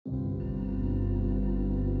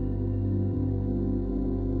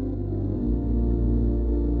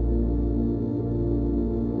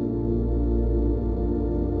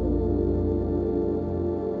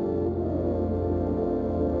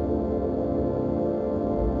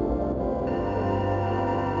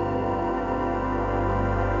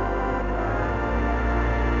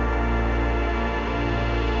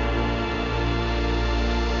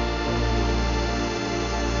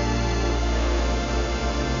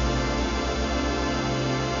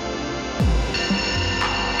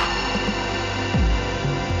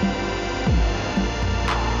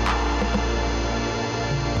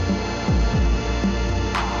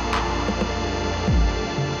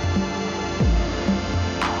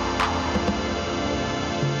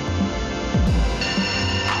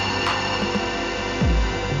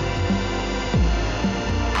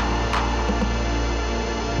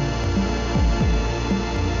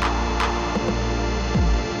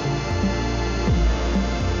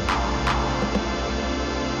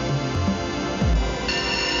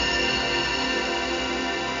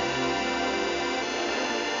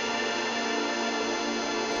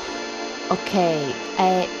Okay,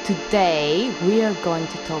 today we are going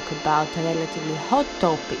to talk about a relatively hot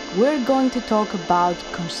topic. We're going to talk about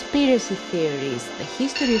conspiracy theories, the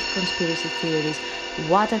history of conspiracy theories,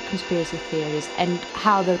 what are conspiracy theories, and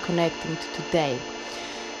how they're connecting to today.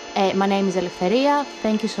 My name is Eleftheria.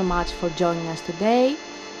 Thank you so much for joining us today.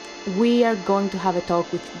 We are going to have a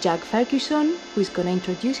talk with Jack Ferguson, who is going to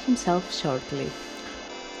introduce himself shortly.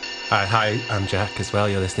 Hi, I'm Jack as well.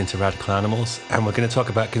 You're listening to Radical Animals, and we're going to talk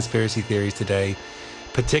about conspiracy theories today,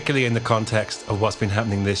 particularly in the context of what's been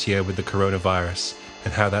happening this year with the coronavirus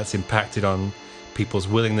and how that's impacted on people's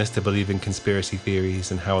willingness to believe in conspiracy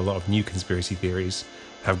theories and how a lot of new conspiracy theories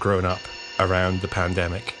have grown up around the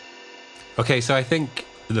pandemic. Okay, so I think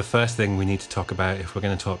the first thing we need to talk about if we're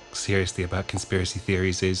going to talk seriously about conspiracy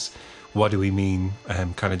theories is what do we mean,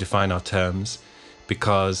 kind of define our terms,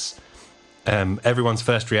 because everyone's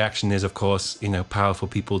first reaction is, of course, powerful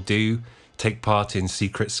people do take part in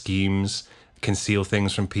secret schemes, conceal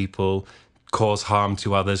things from people, cause harm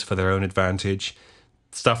to others for their own advantage.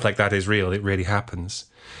 Stuff like that is real. It really happens.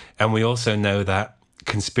 And we also know that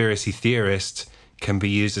conspiracy theorist can be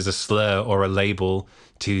used as a slur or a label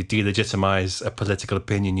to delegitimize a political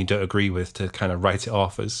opinion you don't agree with, to kind of write it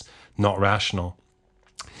off as not rational.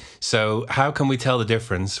 So how can we tell the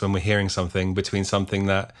difference when we're hearing something between something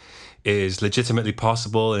that is legitimately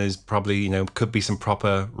possible and is probably, could be some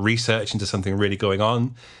proper research into something really going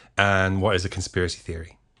on, and what is a conspiracy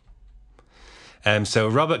theory? So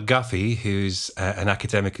Robert Guffey, who's an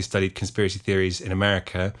academic who studied conspiracy theories in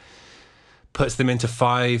America, puts them into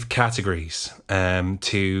 5 categories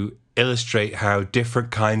to illustrate how different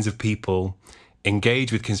kinds of people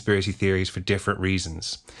engage with conspiracy theories for different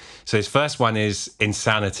reasons. So his first one is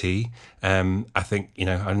insanity. I think, I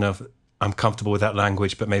don't know if I'm comfortable with that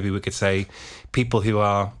language, but maybe we could say people who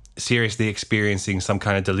are seriously experiencing some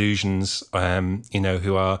kind of delusions,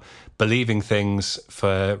 who are believing things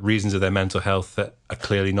for reasons of their mental health that are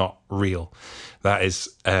clearly not real. That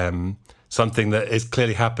is something that has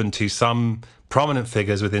clearly happened to some prominent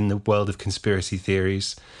figures within the world of conspiracy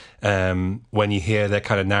theories. When you hear their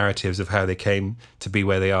kind of narratives of how they came to be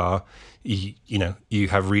where they are, you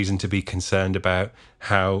have reason to be concerned about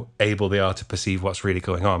how able they are to perceive what's really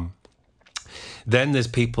going on. Then there's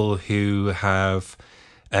people who have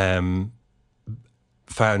found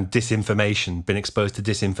disinformation, been exposed to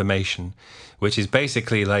disinformation, which is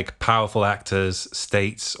basically like powerful actors,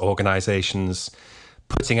 states, organizations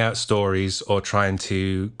putting out stories or trying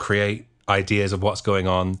to create ideas of what's going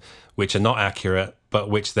on, which are not accurate, but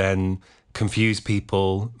which then confuse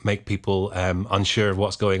people, make people unsure of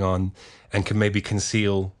what's going on, and can maybe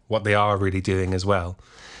conceal what they are really doing as well.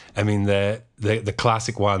 I mean, the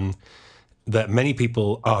classic one that many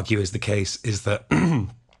people argue is the case is that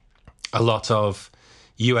a lot of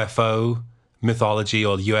UFO mythology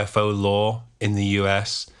or UFO lore in the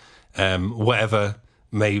US, whatever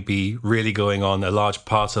may be really going on, a large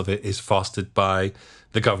part of it is fostered by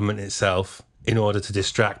the government itself in order to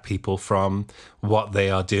distract people from what they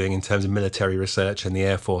are doing in terms of military research and the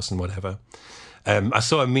Air Force and whatever. I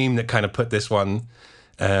saw a meme that kind of put this one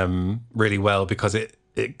really well, because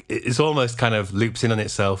it's almost kind of loops in on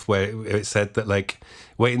itself, where it said that, like,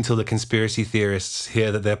 wait until the conspiracy theorists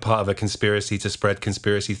hear that they're part of a conspiracy to spread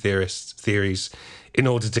conspiracy theories in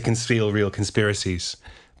order to conceal real conspiracies,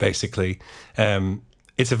 basically.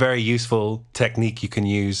 It's a very useful technique you can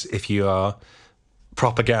use if you are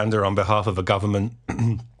propaganda on behalf of a government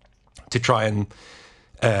to try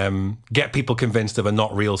and get people convinced of a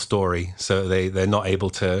not real story, so they're not able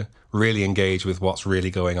to really engage with what's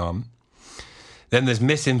really going on. Then there's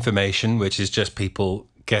misinformation, which is just people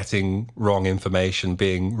getting wrong information,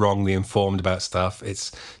 being wrongly informed about stuff.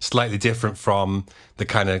 It's slightly different from the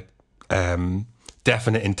kind of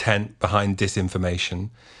definite intent behind disinformation.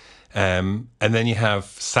 And then you have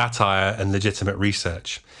satire and legitimate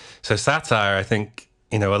research. So satire, I think,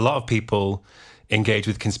 a lot of people engage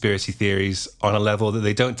with conspiracy theories on a level that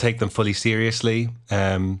they don't take them fully seriously.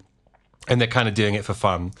 And they're kind of doing it for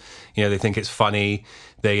fun. They think it's funny.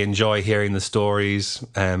 They enjoy hearing the stories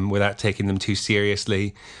without taking them too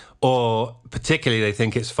seriously. Or particularly, they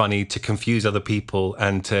think it's funny to confuse other people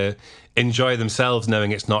and to enjoy themselves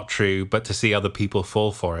knowing it's not true, but to see other people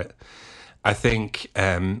fall for it. I think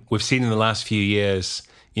we've seen in the last few years,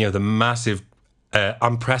 the massive,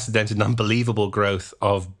 unprecedented and unbelievable growth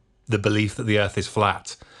of the belief that the Earth is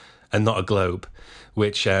flat and not a globe,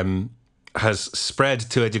 which has spread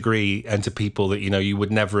to a degree and to people that, you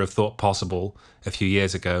would never have thought possible a few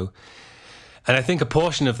years ago. And I think a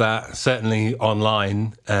portion of that, certainly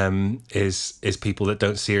online, is people that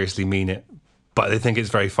don't seriously mean it, but they think it's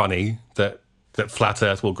very funny that flat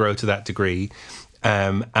Earth will grow to that degree.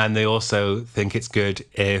 And they also think it's good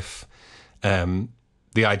if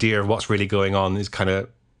the idea of what's really going on is kind of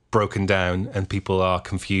broken down and people are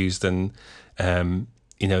confused and,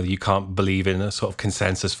 you can't believe in a sort of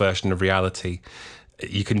consensus version of reality.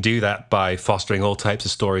 You can do that by fostering all types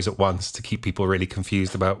of stories at once to keep people really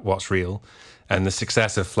confused about what's real. And the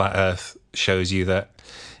success of Flat Earth shows you that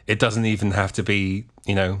it doesn't even have to be,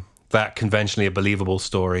 that conventionally a believable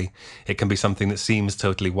story. It can be something that seems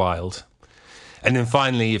totally wild. And then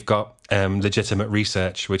finally, you've got legitimate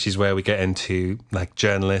research, which is where we get into like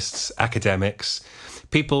journalists, academics,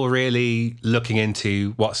 people really looking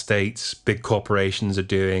into what states, big corporations are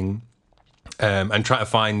doing, and try to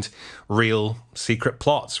find real secret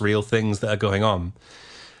plots, real things that are going on.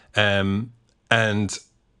 And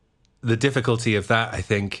the difficulty of that, I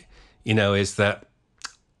think, is that,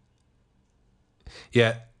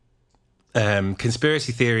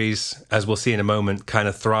 conspiracy theories, as we'll see in a moment, kind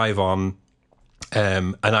of thrive on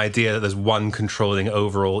an idea that there's one controlling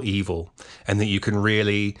overall evil and that you can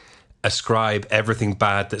really ascribe everything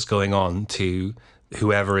bad that's going on to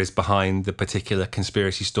whoever is behind the particular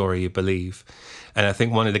conspiracy story you believe. And I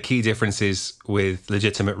think one of the key differences with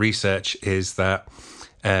legitimate research is that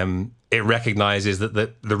it recognizes that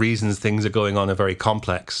the reasons things are going on are very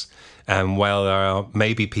complex. And while there are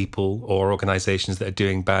maybe people or organizations that are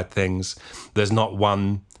doing bad things, there's not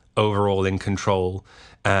one overall in control.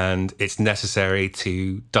 And it's necessary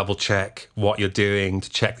to double check what you're doing, to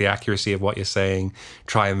check the accuracy of what you're saying,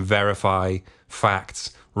 try and verify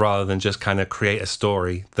facts rather than just kind of create a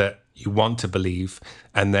story that you want to believe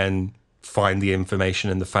and then find the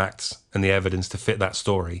information and the facts and the evidence to fit that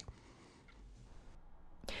story.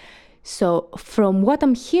 So from what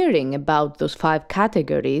I'm hearing about those 5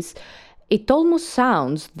 categories, it almost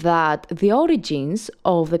sounds that the origins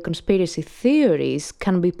of the conspiracy theories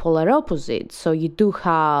can be polar opposite. So you do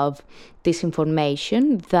have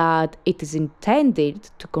disinformation that it is intended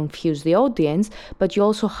to confuse the audience, but you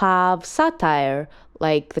also have satire,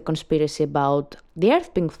 like the conspiracy about the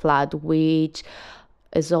Earth being flat, which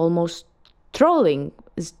is almost trolling,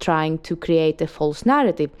 is trying to create a false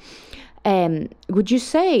narrative. Would you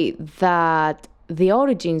say that the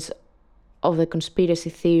origins of the conspiracy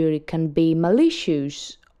theory can be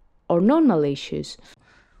malicious or non-malicious?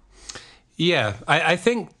 Yeah, I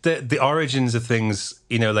think that the origins of things,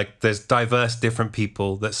 like there's diverse different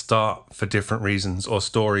people that start for different reasons or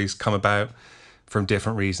stories come about from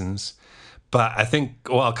different reasons. But I think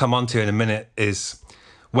what I'll come on to in a minute is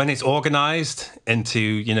when it's organized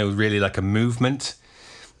into, really like a movement,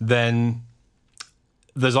 then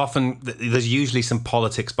there's usually some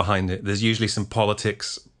politics behind it. There's usually some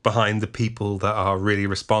politics behind the people that are really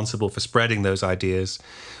responsible for spreading those ideas,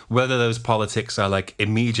 whether those politics are like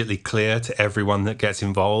immediately clear to everyone that gets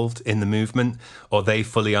involved in the movement, or they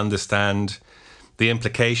fully understand the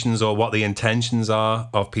implications or what the intentions are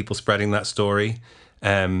of people spreading that story,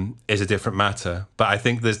 is a different matter. But I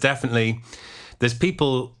think there's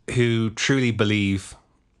people who truly believe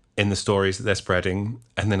in the stories that they're spreading.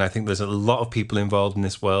 And then I think there's a lot of people involved in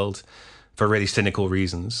this world for really cynical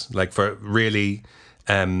reasons, like for really,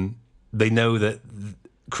 they know that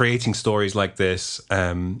creating stories like this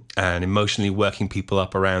and emotionally working people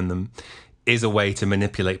up around them is a way to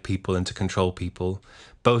manipulate people and to control people,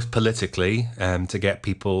 both politically, to get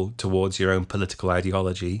people towards your own political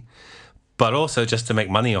ideology, but also just to make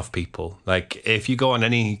money off people. Like if you go on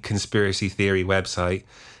any conspiracy theory website,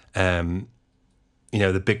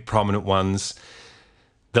 the big prominent ones,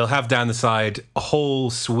 they'll have down the side a whole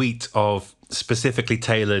suite of specifically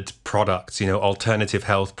tailored products, alternative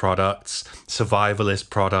health products, survivalist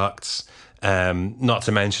products, not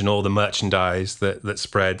to mention all the merchandise that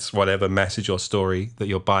spreads whatever message or story that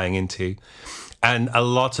you're buying into. And a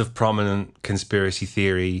lot of prominent conspiracy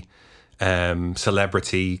theory,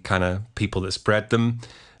 celebrity kind of people that spread them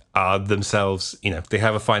are themselves, they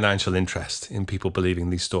have a financial interest in people believing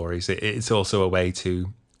these stories. It's also a way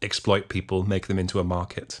to exploit people, make them into a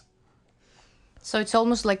market. So it's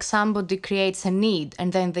almost like somebody creates a need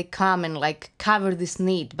and then they come and like cover this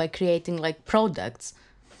need by creating like products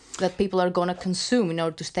that people are going to consume in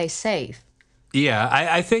order to stay safe. Yeah,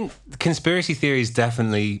 I think conspiracy theories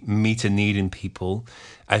definitely meet a need in people.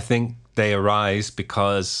 I think they arise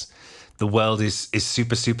because the world is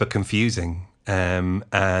super, super confusing,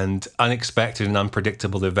 and unexpected and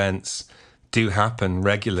unpredictable events do happen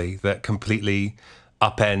regularly that completely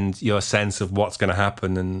upend your sense of what's going to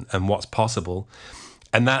happen and what's possible.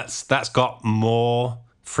 And that's got more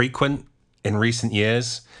frequent in recent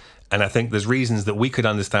years. And I think there's reasons that we could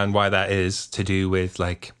understand why that is, to do with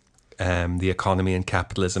like the economy and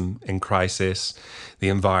capitalism in crisis, the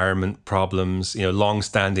environment problems,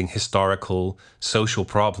 long-standing historical social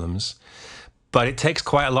problems. But it takes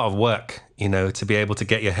quite a lot of work, to be able to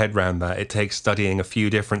get your head around that. It takes studying a few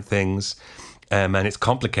different things, and it's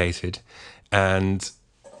complicated. And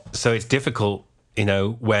so it's difficult,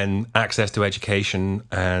 when access to education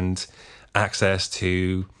and access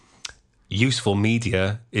to useful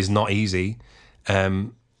media is not easy.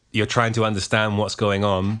 You're trying to understand what's going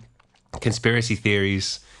on. Conspiracy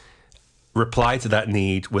theories reply to that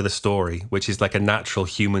need with a story, which is like a natural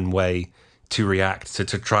human way to react, to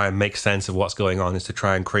try and make sense of what's going on, is to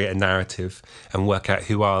try and create a narrative and work out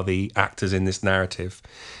who are the actors in this narrative.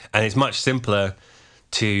 And it's much simpler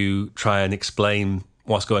to try and explain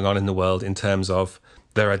what's going on in the world in terms of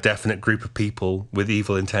there are a definite group of people with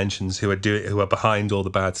evil intentions who are behind all the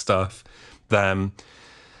bad stuff. The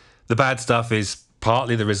bad stuff is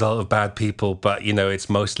partly the result of bad people, but it's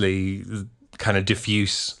mostly kind of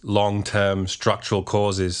diffuse, long-term structural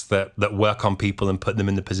causes that work on people and put them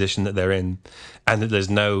in the position that they're in, and that there's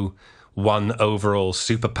no one overall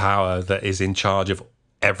superpower that is in charge of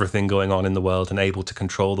everything going on in the world and able to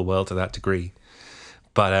control the world to that degree.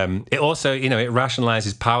 But it also, it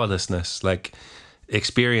rationalizes powerlessness. Like,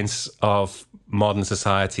 experience of modern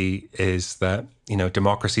society is that,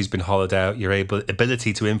 democracy's been hollowed out. Your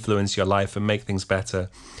ability to influence your life and make things better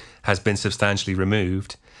has been substantially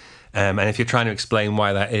removed. And if you're trying to explain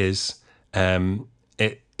why that is,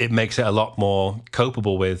 it makes it a lot more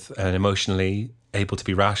copable with and emotionally able to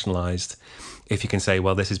be rationalized. If you can say,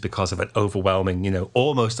 well, this is because of an overwhelming,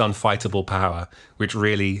 almost unfightable power, which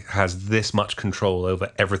really has this much control over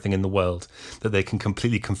everything in the world, that they can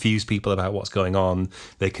completely confuse people about what's going on.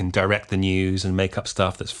 They can direct the news and make up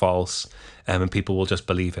stuff that's false, and people will just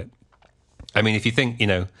believe it. I mean, if you think,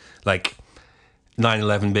 like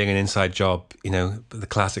 9/11 being an inside job, the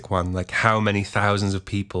classic one, like how many thousands of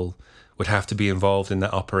people would have to be involved in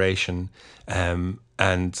that operation,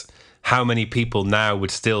 and how many people now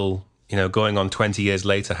would still, going on 20 years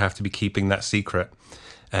later, have to be keeping that secret.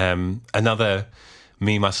 Another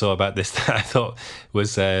meme I saw about this that I thought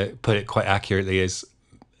was put it quite accurately is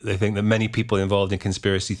they think that many people involved in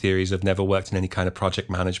conspiracy theories have never worked in any kind of project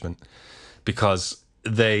management, because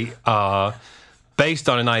they are based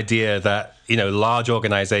on an idea that, large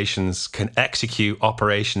organizations can execute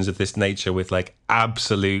operations of this nature with like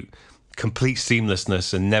absolute complete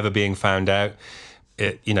seamlessness and never being found out.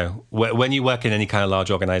 When you work in any kind of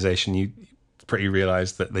large organization, you pretty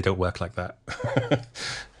realize that they don't work like that.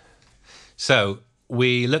 So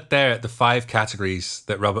we looked there at the 5 categories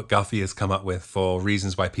that Robert Guffey has come up with for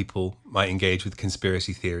reasons why people might engage with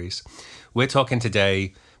conspiracy theories. We're talking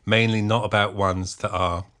today mainly not about ones that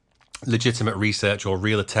are legitimate research or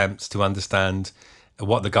real attempts to understand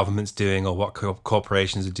what the government's doing or what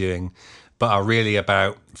corporations are doing, but are really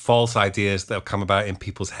about false ideas that have come about in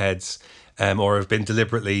people's heads, or have been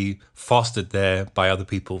deliberately fostered there by other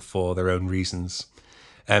people for their own reasons.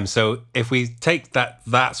 So if we take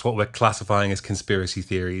that's what we're classifying as conspiracy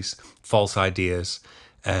theories, false ideas,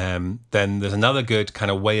 then there's another good kind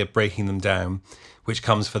of way of breaking them down, which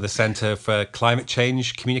comes from the Center for Climate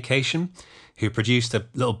Change Communication, who produced a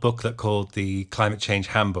little booklet called the Climate Change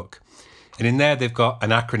Handbook. And in there, they've got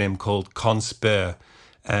an acronym called CONSPIR,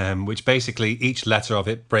 which basically each letter of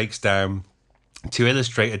it breaks down to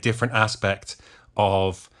illustrate a different aspect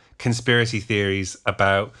of conspiracy theories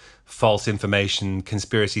about false information,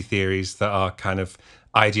 conspiracy theories that are kind of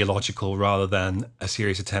ideological rather than a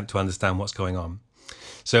serious attempt to understand what's going on.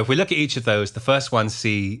 So if we look at each of those, the first one,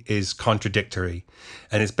 C, is contradictory.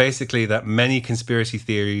 And it's basically that many conspiracy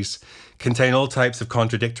theories contain all types of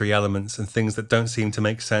contradictory elements and things that don't seem to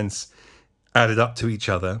make sense added up to each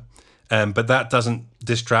other. But that doesn't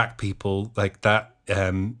distract people. Like that,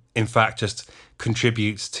 in fact, just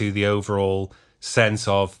contributes to the overall sense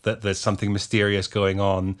of that there's something mysterious going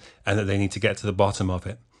on and that they need to get to the bottom of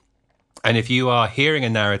it. And if you are hearing a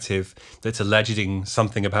narrative that's alleging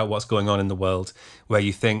something about what's going on in the world where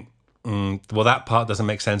you think, well, that part doesn't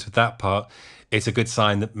make sense with that part, it's a good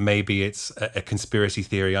sign that maybe it's a conspiracy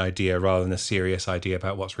theory idea rather than a serious idea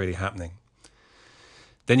about what's really happening.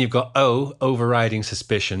 Then you've got O, overriding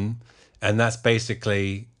suspicion. And that's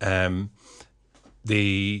basically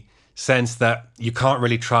the sense that you can't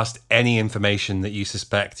really trust any information that you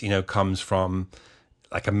suspect, comes from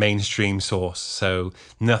like a mainstream source. So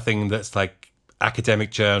nothing that's like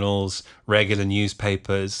academic journals, regular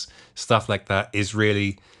newspapers, stuff like that is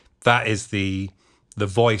really, that is the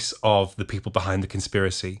voice of the people behind the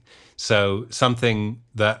conspiracy. So something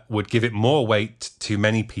that would give it more weight to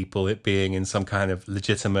many people, it being in some kind of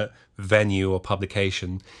legitimate venue or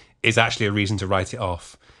publication, is actually a reason to write it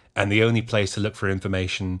off. And the only place to look for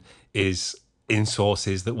information is in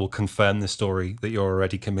sources that will confirm the story that you're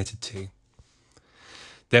already committed to.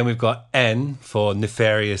 Then we've got N for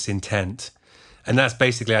nefarious intent. And that's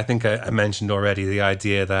basically, I think I mentioned already, the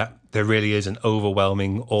idea that there really is an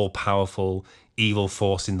overwhelming, all-powerful evil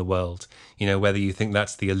force in the world. You know, whether you think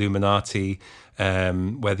that's the Illuminati,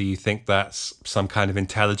 whether you think that's some kind of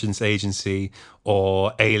intelligence agency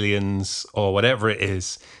or aliens or whatever it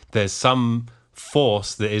is, there's some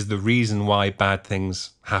force that is the reason why bad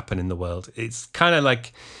things happen in the world. It's kind of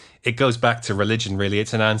like, it goes back to religion, really.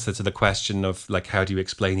 It's an answer to the question of, like, how do you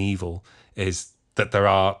explain evil? Is that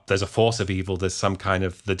there's a force of evil, there's some kind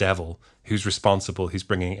of the devil who's responsible, who's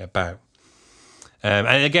bringing it about.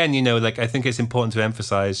 And again, you know, like, I think it's important to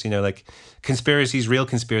emphasize, you know, like, real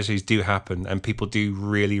conspiracies do happen, and people do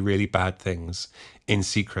really, really bad things in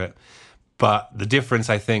secret. But the difference,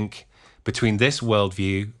 I think, between this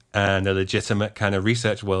worldview and a legitimate kind of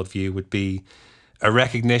research worldview would be a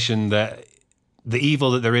recognition that the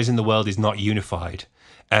evil that there is in the world is not unified,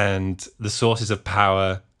 and the sources of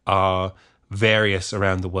power are various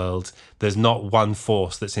around the world. There's not one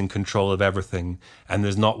force that's in control of everything, and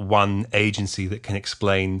there's not one agency that can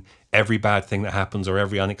explain every bad thing that happens or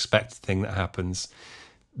every unexpected thing that happens.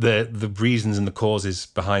 The reasons and the causes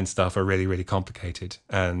behind stuff are really, really complicated,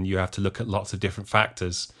 and you have to look at lots of different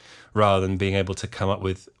factors rather than being able to come up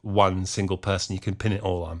with one single person you can pin it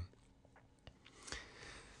all on.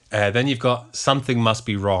 Then you've got something must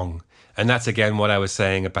be wrong. And that's, again, what I was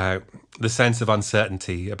saying about the sense of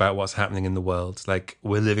uncertainty about what's happening in the world. Like,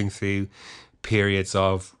 we're living through periods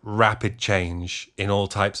of rapid change in all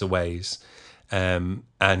types of ways. And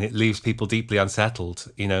it leaves people deeply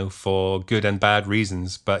unsettled, you know, for good and bad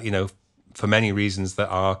reasons. But, you know, for many reasons that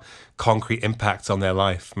are concrete impacts on their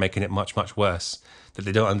life, making it much, much worse, that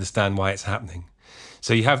they don't understand why it's happening.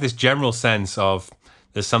 So you have this general sense of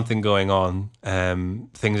there's something going on,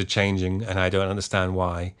 things are changing, and I don't understand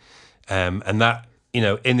why. And that, you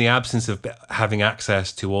know, in the absence of having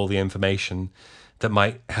access to all the information that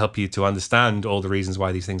might help you to understand all the reasons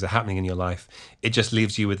why these things are happening in your life, it just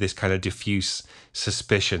leaves you with this kind of diffuse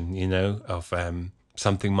suspicion, you know, of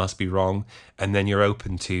something must be wrong. And then you're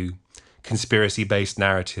open to conspiracy-based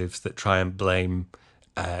narratives that try and blame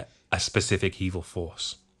a specific evil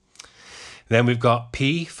force. Then we've got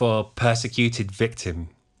P for persecuted victim.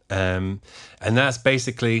 And that's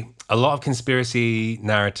basically a lot of conspiracy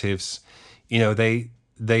narratives, you know, they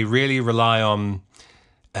really rely on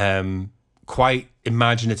quite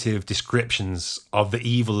imaginative descriptions of the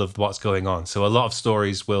evil of what's going on. So a lot of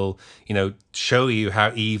stories will, you know, show you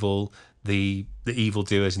how evil the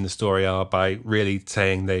evildoers in the story are by really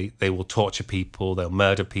saying they will torture people, they'll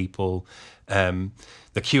murder people.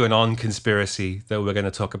 The QAnon conspiracy that we're going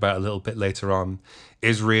to talk about a little bit later on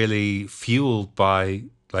is really fueled by,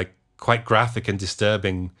 like, quite graphic and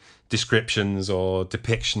disturbing descriptions or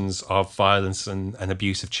depictions of violence and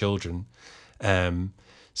abuse of children.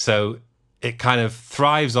 So it kind of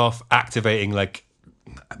thrives off activating, like,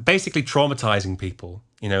 basically traumatizing people,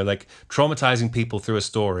 you know, like traumatizing people through a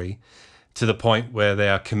story to the point where they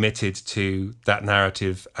are committed to that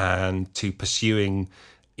narrative and to pursuing,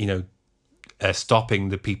 you know, stopping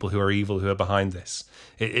the people who are evil, who are behind this.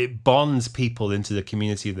 It bonds people into the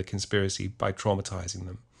community of the conspiracy by traumatizing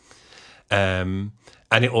them.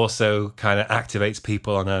 And it also kind of activates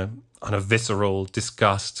people on a visceral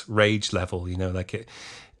disgust, rage level, you know, like it,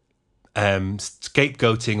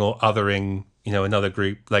 scapegoating or othering, you know, another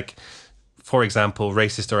group. Like, for example,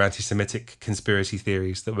 racist or anti-Semitic conspiracy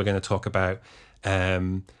theories that we're going to talk about,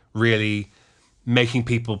 really making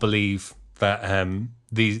people believe that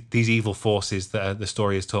these evil forces that the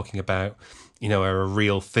story is talking about, you know, are a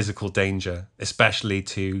real physical danger, especially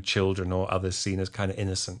to children or others seen as kind of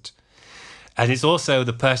innocent. And it's also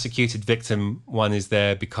the persecuted victim one is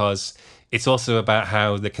there because it's also about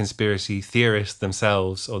how the conspiracy theorist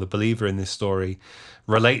themselves, or the believer in this story,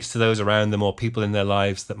 relates to those around them or people in their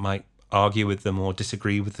lives that might argue with them or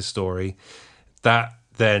disagree with the story. That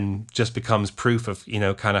then just becomes proof of, you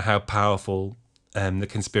know, kind of how powerful the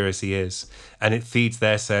conspiracy is. And it feeds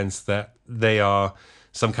their sense that they are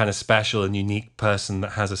some kind of special and unique person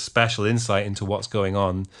that has a special insight into what's going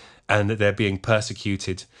on, and that they're being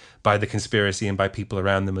persecuted by the conspiracy and by people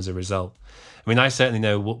around them as a result. I mean, I certainly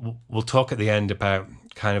know we'll talk at the end about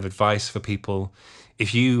kind of advice for people.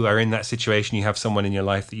 If you are in that situation, you have someone in your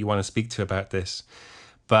life that you want to speak to about this.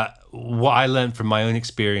 But what I learned from my own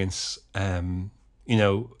experience, you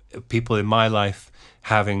know, people in my life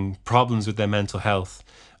having problems with their mental health,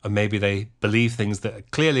 or maybe they believe things that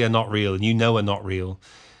clearly are not real and you know are not real.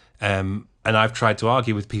 And I've tried to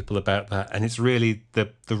argue with people about that, and it's really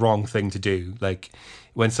the wrong thing to do. Like,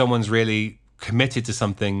 when someone's really committed to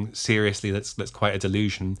something seriously, that's quite a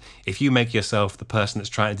delusion. If you make yourself the person that's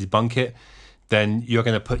trying to debunk it, then you're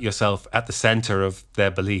going to put yourself at the center of their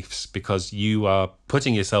beliefs, because you are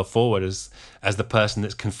putting yourself forward as the person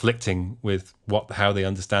that's conflicting with how they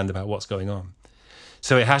understand about what's going on.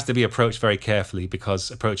 So it has to be approached very carefully, because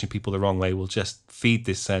approaching people the wrong way will just feed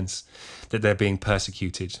this sense that they're being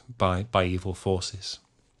persecuted by evil forces.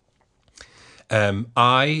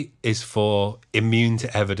 I is for immune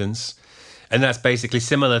to evidence. And that's basically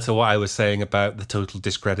similar to what I was saying about the total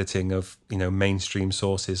discrediting of, mainstream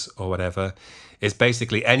sources or whatever. It's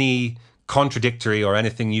basically any contradictory or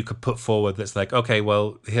anything you could put forward that's like, okay,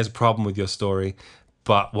 well, here's a problem with your story,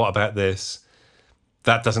 but what about this?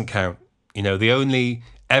 That doesn't count. The only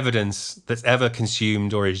evidence that's ever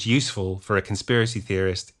consumed or is useful for a conspiracy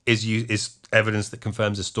theorist is evidence that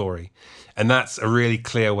confirms a story. And that's a really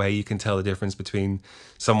clear way you can tell the difference between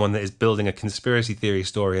someone that is building a conspiracy theory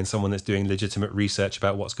story and someone that's doing legitimate research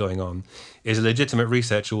about what's going on. Is a legitimate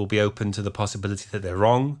researcher will be open to the possibility that they're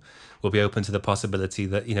wrong, will be open to the possibility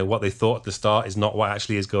that, what they thought at the start is not what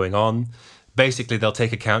actually is going on. Basically, they'll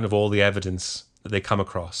take account of all the evidence that they come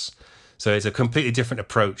across. So it's a completely different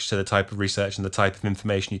approach to the type of research and the type of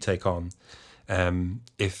information you take on.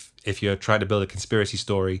 If you're trying to build a conspiracy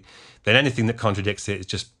story, then anything that contradicts it is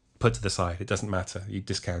just put to the side. It doesn't matter. You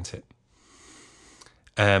discount it.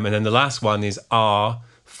 And then the last one is R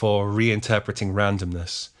for reinterpreting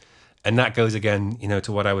randomness. And that goes again,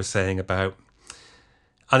 to what I was saying about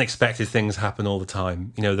unexpected things happen all the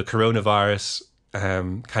time. The coronavirus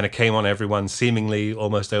kind of came on everyone seemingly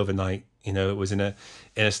almost overnight. It was in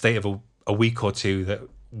a state of a week or two that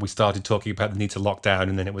we started talking about the need to lock down,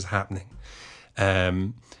 and then it was happening.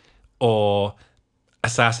 Or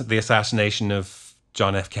the assassination of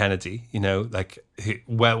John F. Kennedy,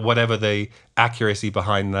 whatever the accuracy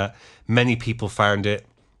behind that, many people found it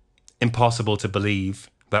impossible to believe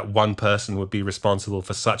that one person would be responsible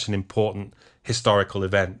for such an important historical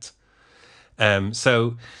event.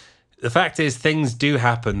 So the fact is, things do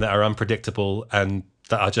happen that are unpredictable and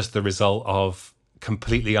that are just the result of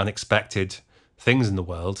completely unexpected things in the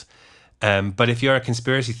world. But if you're a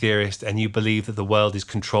conspiracy theorist and you believe that the world is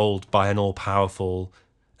controlled by an all-powerful,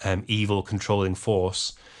 evil controlling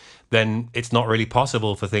force, then it's not really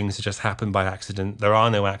possible for things to just happen by accident. There are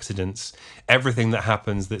no accidents. Everything that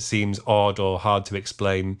happens that seems odd or hard to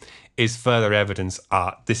explain is further evidence.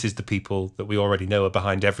 This is the people that we already know are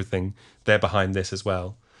behind everything. They're behind this as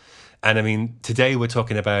well. And I mean, today we're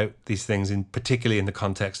talking about these things particularly in the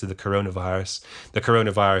context of the coronavirus. The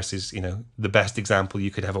coronavirus is, the best example you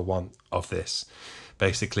could ever want of this.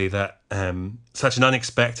 Basically, that such an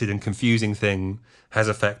unexpected and confusing thing has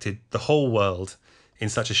affected the whole world in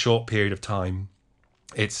such a short period of time.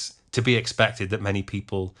 It's to be expected that many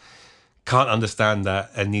people can't understand that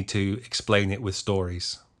and need to explain it with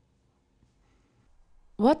stories.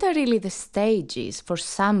 What are really the stages for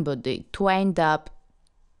somebody to end up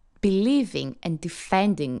believing and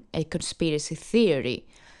defending a conspiracy theory?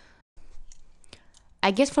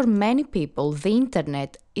 I guess for many people, the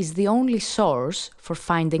internet is the only source for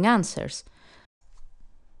finding answers.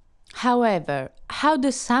 However, how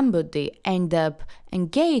does somebody end up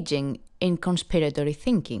engaging in conspiratory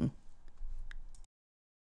thinking?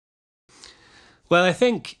 Well, I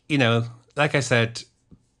think, like I said,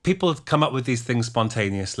 people come up with these things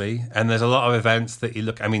spontaneously, and there's a lot of events that you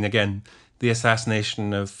look. I mean, again, the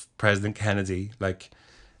assassination of President Kennedy, I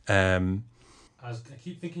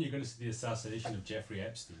keep thinking you're going to see the assassination of Jeffrey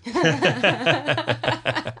Epstein.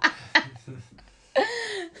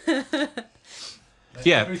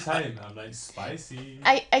 Yeah. Every time I'm like, spicy.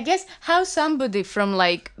 I guess how somebody from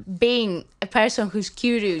being a person who's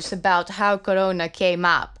curious about how corona came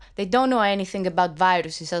up, they don't know anything about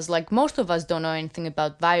viruses, as most of us don't know anything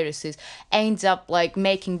about viruses, ends up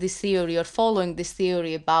making this theory or following this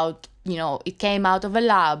theory about, it came out of a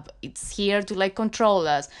lab, it's here to control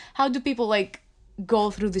us. How do people go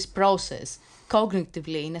through this process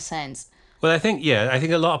cognitively, in a sense? Well, I think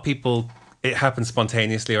a lot of people, it happens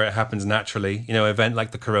spontaneously or it happens naturally. An event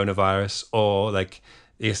like the coronavirus or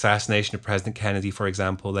the assassination of President Kennedy, for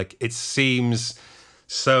example, it seems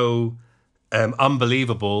so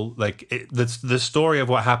unbelievable. The story of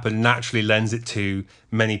what happened naturally lends it to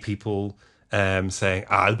many people saying,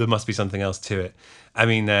 there must be something else to it. I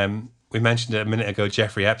mean, we mentioned it a minute ago,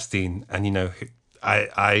 Jeffrey Epstein, and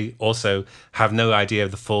I also have no idea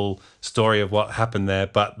of the full story of what happened there,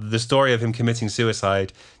 but the story of him committing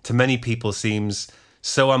suicide to many people seems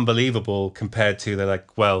so unbelievable compared to, they're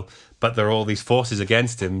but there are all these forces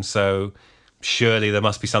against him, so surely there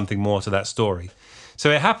must be something more to that story. So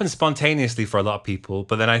it happens spontaneously for a lot of people.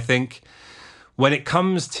 But then I think when it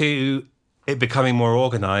comes to it becoming more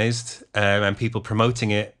organized, and people promoting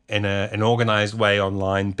it in an organized way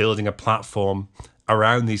online, building a platform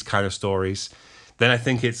around these kind of stories, then I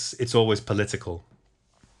think it's always political.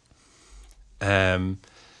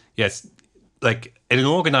 Yes, like in an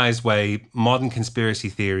organized way, modern conspiracy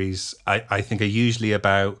theories, I think, are usually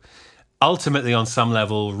about, ultimately on some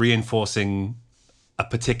level, reinforcing a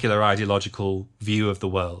particular ideological view of the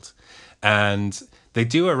world. And they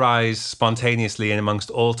do arise spontaneously and amongst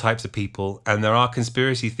all types of people. And there are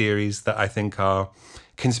conspiracy theories that I think are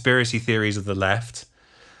conspiracy theories of the left.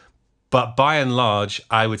 But by and large,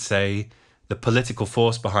 I would say the political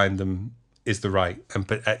force behind them is the right.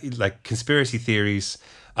 And like conspiracy theories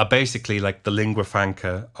are basically like the lingua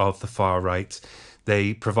franca of the far right.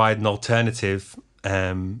 They provide an alternative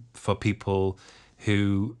for people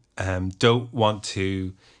who don't want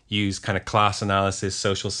to use kind of class analysis,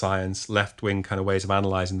 social science, left-wing kind of ways of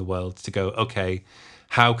analyzing the world, to go, okay,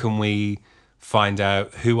 how can we find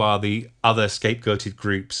out who are the other scapegoated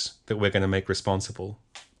groups that we're going to make responsible?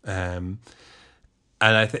 And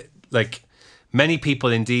I think, like, many people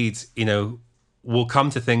indeed, you know, will come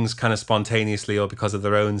to things kind of spontaneously or because of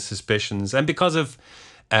their own suspicions and because of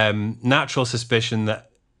natural suspicion that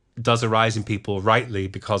does arise in people, rightly,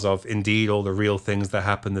 because of indeed all the real things that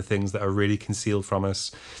happen, the things that are really concealed from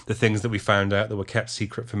us, the things that we found out that were kept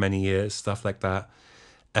secret for many years, stuff like that.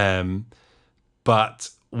 But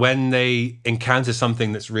when they encounter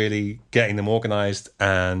something that's really getting them organized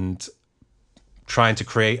and trying to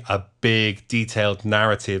create a big detailed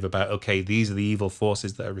narrative about, okay, these are the evil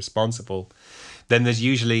forces that are responsible, then there's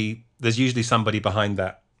usually somebody behind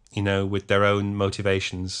that, you know, with their own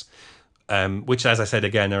motivations, which, as I said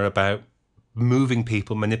again, are about moving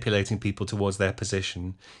people, manipulating people towards their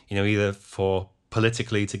position, you know, either for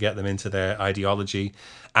politically to get them into their ideology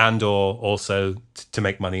and or also to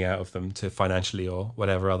make money out of them, to financially or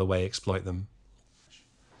whatever other way exploit them.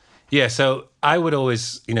 Yeah, so I would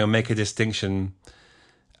always, you know, make a distinction,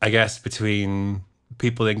 I guess, between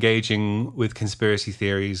people engaging with conspiracy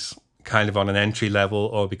theories kind of on an entry level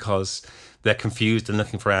or because they're confused and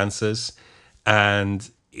looking for answers, and,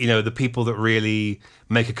 you know, the people that really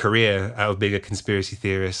make a career out of being a conspiracy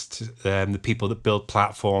theorist, the people that build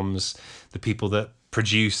platforms, the people that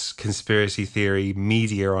produce conspiracy theory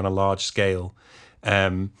media on a large scale.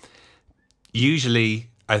 Usually,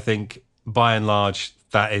 I think, by and large,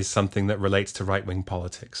 that is something that relates to right-wing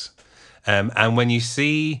politics. And when you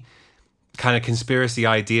see kind of conspiracy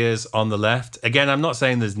ideas on the left, again, I'm not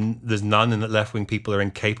saying there's none and that left-wing people are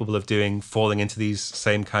incapable of falling into these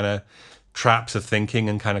same kind of traps of thinking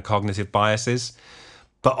and kind of cognitive biases.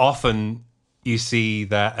 But often you see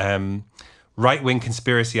that right-wing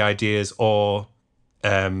conspiracy ideas or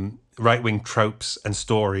right-wing tropes and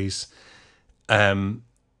stories, they're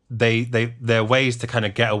ways to kind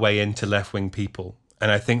of get away into left-wing people. And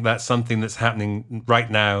I think that's something that's happening right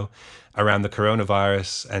now around the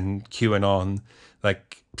coronavirus and QAnon.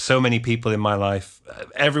 Like, so many people in my life,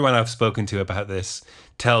 everyone I've spoken to about this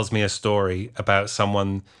tells me a story about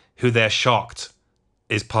someone who they're shocked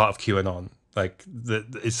is part of QAnon. Like,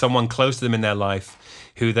 is someone close to them in their life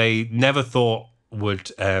who they never thought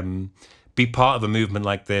would be part of a movement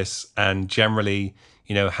like this, and generally,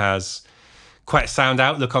 you know, has quite a sound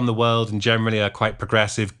outlook on the world and generally are quite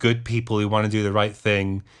progressive, good people who want to do the right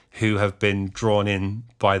thing, who have been drawn in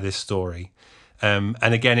by this story. And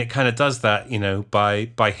again, it kind of does that, you know, by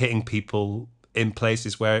hitting people in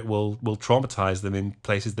places where it will traumatize them, in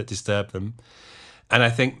places that disturb them. And I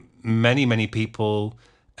think many people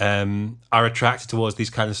are attracted towards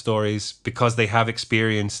these kind of stories because they have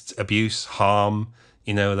experienced abuse, harm,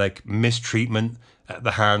 you know, like mistreatment at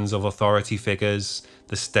the hands of authority figures,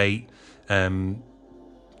 the state,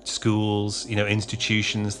 schools, you know,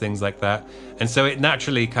 institutions, things like that. And so it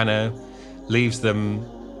naturally kind of leaves them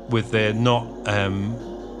with the not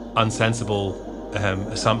unsensible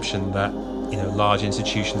assumption that, you know, large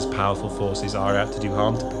institutions, powerful forces are out to do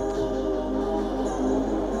harm to people.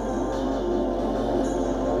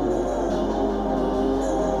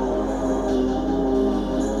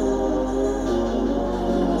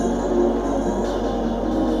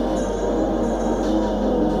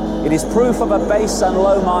 It is proof of a base and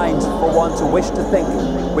low mind for one to wish to think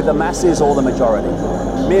with the masses or the majority,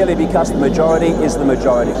 merely because the majority is the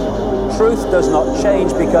majority. Truth does not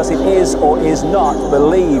change because it is or is not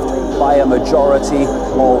believed by a majority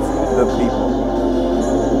of the people.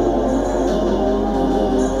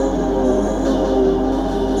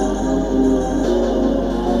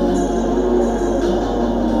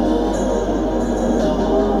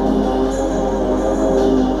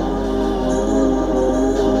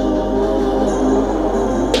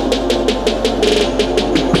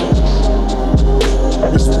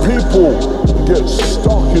 get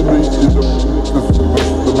stuck in the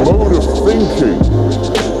mode of thinking,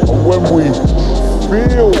 and when we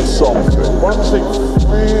feel something, when I say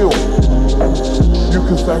feel, you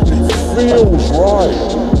can think it feels right.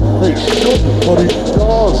 It shouldn't, but it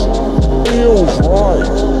does. Feels right.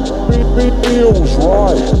 Feels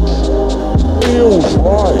right. Feels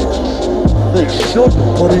right. It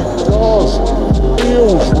shouldn't, but it does.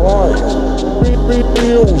 Feels right.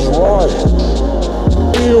 Feels right.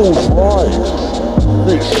 Feels right.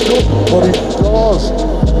 It shouldn't, but it does.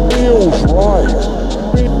 Feels right.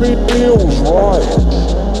 Feels right.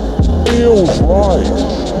 Feels right.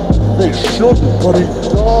 It shouldn't, but it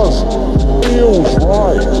does. Feels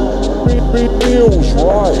right. Feels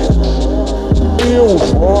right.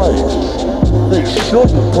 Feels right. It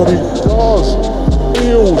shouldn't, but it does.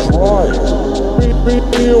 Feels right.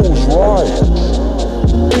 Feels right.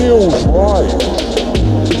 Feels right.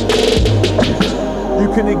 You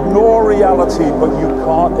can ignore reality, but you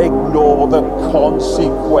can't ignore the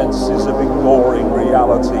consequences of ignoring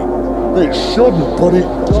reality. It shouldn't, but it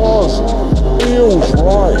does. Feels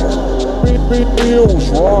right. Feels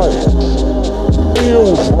right.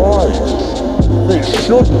 Feels right. It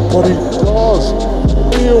shouldn't, but it does.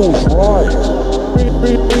 Feels right.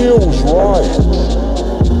 Feels right.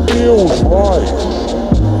 Feels right.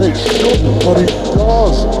 It shouldn't, but it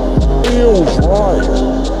does. Feels right.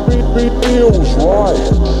 Feels right.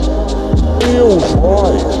 Feels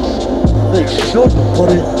right. It shouldn't, but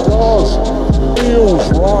it does. Feels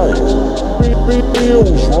right.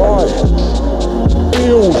 Feels right.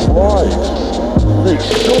 Feels right. It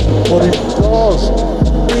shouldn't, but it does.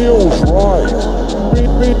 Feels right.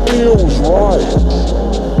 Feels right.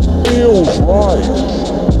 Feels right.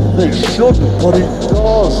 It shouldn't, but it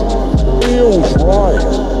does. Feels right.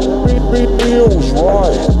 Feels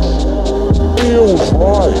right. Feels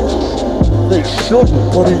right. It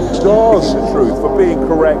shouldn't, but it does. The truth, for being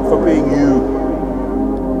correct, for being you.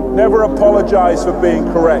 Never apologize for being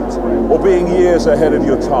correct or being years ahead of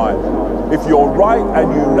your time. If you're right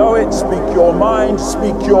and you know it, speak your mind,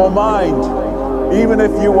 speak your mind. Even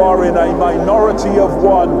if you are in a minority of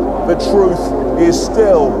one, the truth is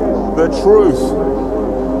still the truth.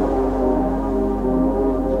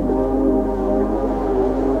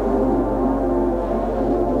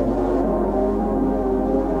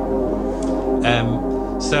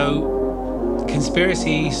 So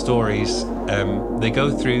conspiracy stories, they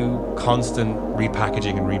go through constant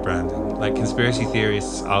repackaging and rebranding. Like, conspiracy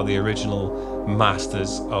theorists are the original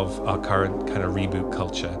masters of our current kind of reboot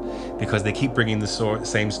culture, because they keep bringing the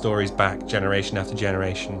same stories back generation after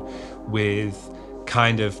generation with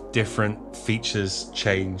kind of different features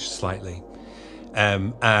changed slightly.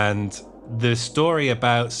 And the story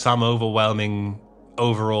about some overwhelming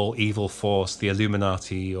overall evil force, the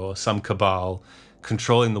Illuminati or some cabal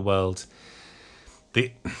controlling the world,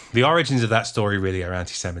 the origins of that story really are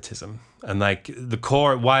anti-Semitism. And like the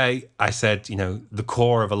core, why I said, the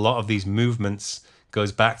core of a lot of these movements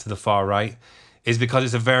goes back to the far right, is because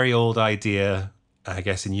it's a very old idea, I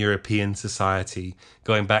guess, in European society,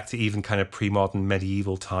 going back to even kind of pre-modern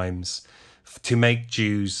medieval times, to make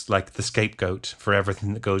Jews like the scapegoat for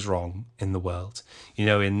everything that goes wrong in the world.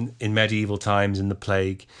 In medieval times, in the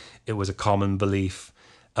plague, it was a common belief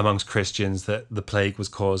amongst Christians that the plague was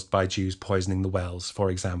caused by Jews poisoning the wells, for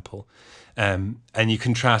example. And you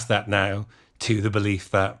contrast that now to the belief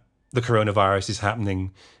that the coronavirus is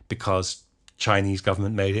happening because Chinese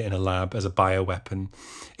government made it in a lab as a bioweapon.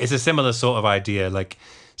 It's a similar sort of idea, like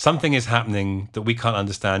something is happening that we can't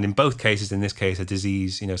understand. In both cases, in this case, a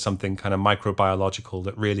disease, something kind of microbiological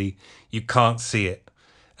that really you can't see it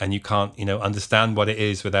and you can't, understand what it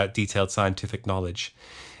is without detailed scientific knowledge.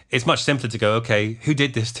 It's much simpler to go, okay, who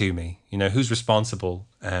did this to me? Who's responsible?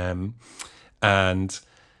 And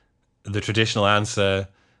the traditional answer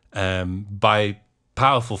by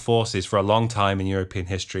powerful forces for a long time in European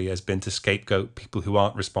history has been to scapegoat people who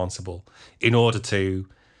aren't responsible in order to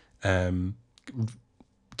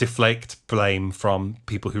deflect blame from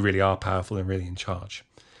people who really are powerful and really in charge.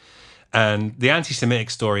 And the anti-Semitic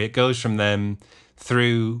story, it goes from them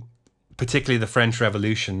through particularly the French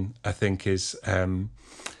Revolution, I think is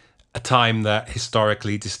a time that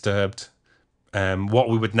historically disturbed what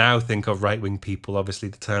we would now think of right-wing people. Obviously,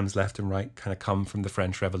 the terms left and right kind of come from the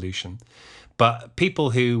French Revolution. But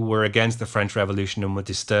people who were against the French Revolution and were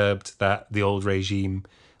disturbed that the old regime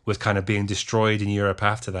was kind of being destroyed in Europe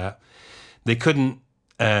after that, they couldn't,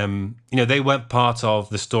 they weren't part of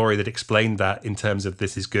the story that explained that in terms of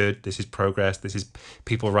this is good, this is progress, this is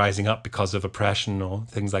people rising up because of oppression or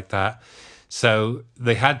things like that. So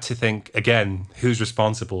they had to think, again, who's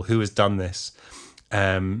responsible, who has done this?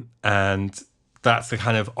 And that's the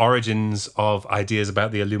kind of origins of ideas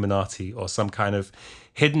about the Illuminati, or some kind of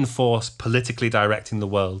hidden force politically directing the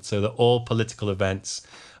world, so that all political events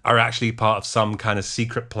are actually part of some kind of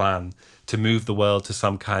secret plan to move the world to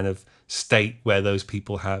some kind of state where those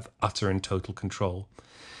people have utter and total control.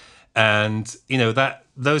 And,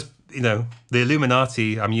 the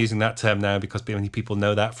Illuminati, I'm using that term now because many people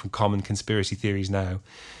know that from common conspiracy theories now.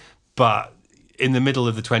 But in the middle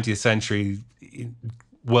of the 20th century,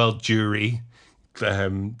 world Jewry,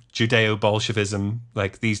 Judeo-Bolshevism,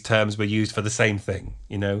 like these terms were used for the same thing,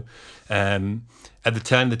 At the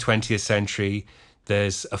turn of the 20th century,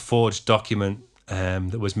 there's a forged document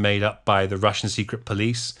that was made up by the Russian secret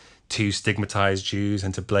police to stigmatize Jews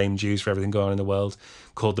and to blame Jews for everything going on in the world,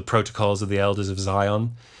 called the Protocols of the Elders of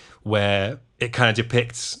Zion, where it kind of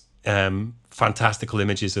depicts fantastical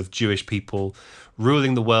images of Jewish people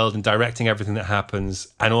ruling the world and directing everything that happens,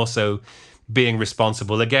 and also being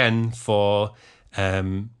responsible again for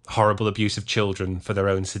horrible abuse of children for their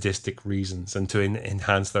own sadistic reasons and to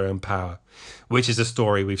enhance their own power, which is a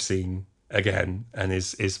story we've seen again and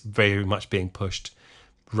is very much being pushed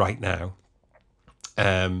right now.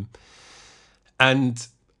 And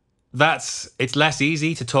it's less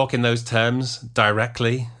easy to talk in those terms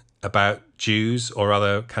directly about Jews or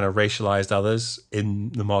other kind of racialized others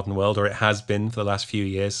in the modern world, or it has been for the last few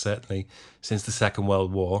years, certainly since the Second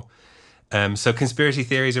World War. So conspiracy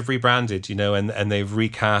theories have rebranded, and they've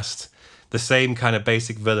recast the same kind of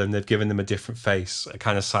basic villain. They've given them a different face, a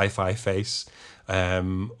kind of sci-fi face,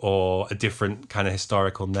 or a different kind of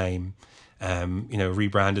historical name,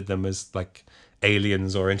 rebranded them as like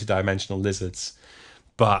aliens or interdimensional lizards.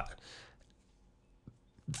 But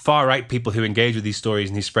far-right people who engage with these stories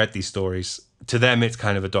and who spread these stories, to them it's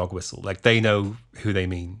kind of a dog whistle. Like, they know who they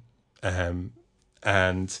mean.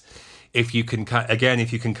 And if you can kind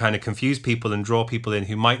of confuse people and draw people in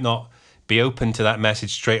who might not be open to that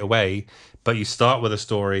message straight away, but you start with a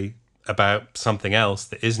story about something else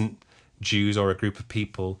that isn't Jews or a group of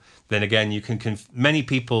people, then again, you can many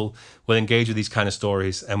people will engage with these kind of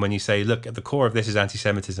stories. And when you say, look, at the core of this is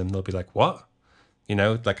anti-Semitism, they'll be like, what? I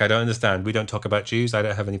don't understand. We don't talk about Jews. I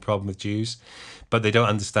don't have any problem with Jews. But they don't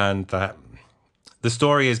understand that the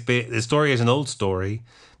story is an old story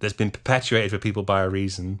that's been perpetuated for people by a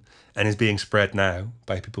reason and is being spread now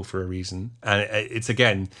by people for a reason. And it's,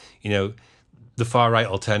 again, the far-right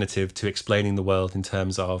alternative to explaining the world in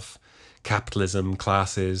terms of capitalism,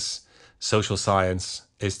 classes, social science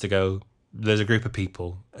is to go, there's a group of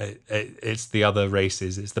people. It's the other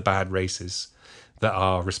races. It's the bad races that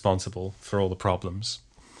are responsible for all the problems.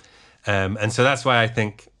 And so that's why I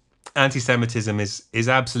think anti-Semitism is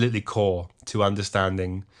absolutely core to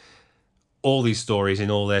understanding all these stories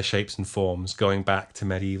in all their shapes and forms, going back to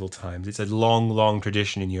medieval times. It's a long, long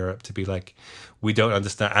tradition in Europe to be like, we don't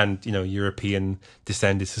understand, and European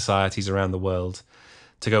descended societies around the world,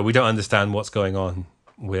 to go, we don't understand what's going on.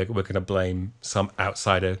 We're going to blame some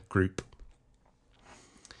outsider group.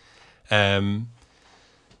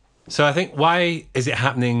 So I think, why is it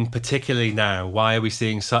happening particularly now? Why are we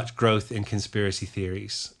seeing such growth in conspiracy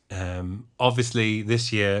theories? Obviously,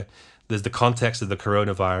 this year, there's the context of the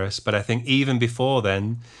coronavirus, but I think even before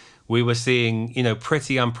then, we were seeing,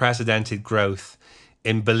 pretty unprecedented growth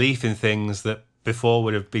in belief in things that before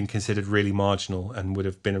would have been considered really marginal and would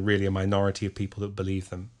have been really a minority of people that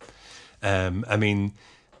believe them.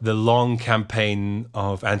 The long campaign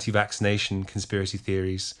of anti-vaccination conspiracy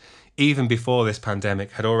theories, even before this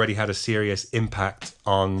pandemic, had already had a serious impact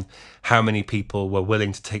on how many people were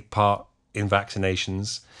willing to take part in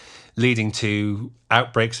vaccinations, leading to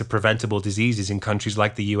outbreaks of preventable diseases in countries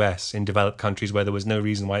like the US, in developed countries where there was no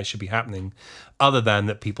reason why it should be happening, other than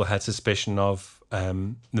that people had suspicion of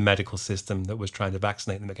the medical system that was trying to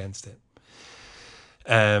vaccinate them against it.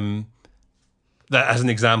 That's an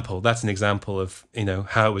example of,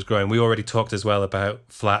 how it was growing. We already talked as well about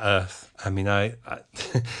flat Earth. I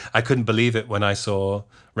couldn't believe it when I saw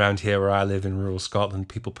around here where I live in rural Scotland,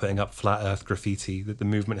 people putting up flat Earth graffiti, that the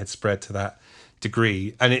movement had spread to that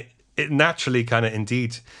degree. And it naturally kind of,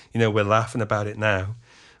 indeed, we're laughing about it now,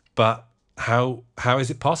 but how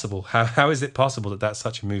is it possible? How is it possible that that's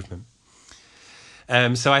such a movement?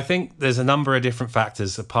 So I think there's a number of different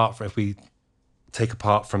factors, if we take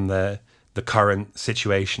apart from the current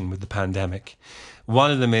situation with the pandemic.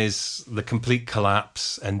 One of them is the complete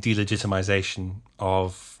collapse and delegitimization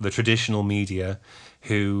of the traditional media,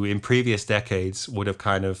 who in previous decades would have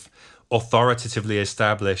kind of authoritatively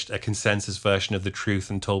established a consensus version of the truth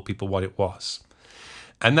and told people what it was.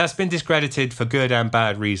 And that's been discredited for good and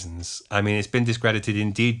bad reasons. It's been discredited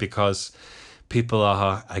indeed because people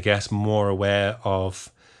are, I guess, more aware of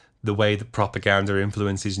the way that propaganda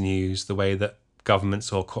influences news, the way that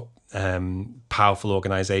governments or powerful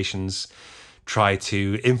organizations try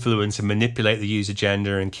to influence and manipulate the news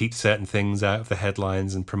agenda and keep certain things out of the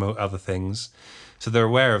headlines and promote other things. So they're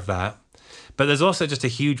aware of that. But there's also just a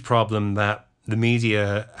huge problem that the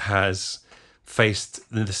media has faced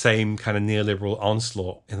the same kind of neoliberal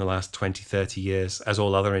onslaught in the last 20, 30 years as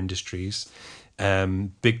all other industries.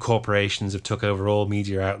 Big corporations have took over all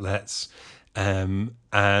media outlets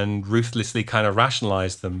and ruthlessly kind of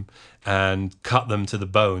rationalized them and cut them to the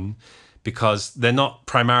bone, because they're not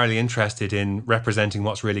primarily interested in representing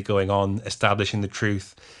what's really going on, establishing the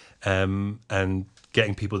truth, and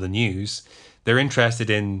getting people the news. They're interested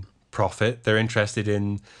in profit. They're interested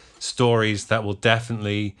in stories that will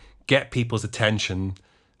definitely get people's attention,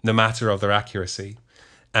 no matter of their accuracy.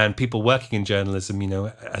 And people working in journalism,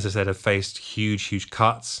 as I said, have faced huge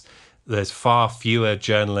cuts. There's far fewer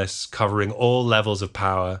journalists covering all levels of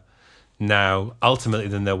power now, ultimately,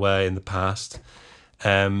 than there were in the past.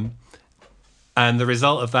 And the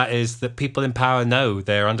result of that is that people in power know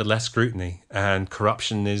they're under less scrutiny, and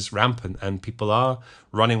corruption is rampant, and people are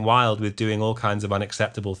running wild with doing all kinds of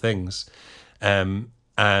unacceptable things.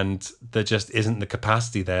 And there just isn't the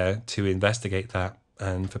capacity there to investigate that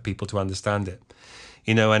and for people to understand it.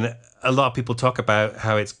 And a lot of people talk about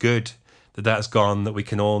how it's good that that's gone, that we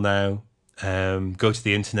can all now go to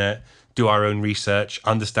the internet, do our own research,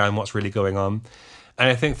 understand what's really going on. And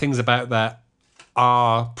I think things about that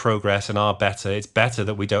are progress and are better. It's better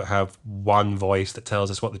that we don't have one voice that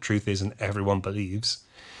tells us what the truth is and everyone believes.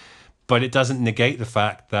 But it doesn't negate the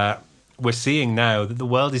fact that we're seeing now that the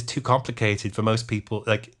world is too complicated for most people.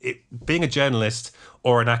 Being a journalist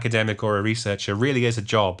or an academic or a researcher really is a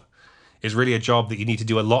job. It's really a job that you need to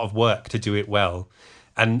do a lot of work to do it well.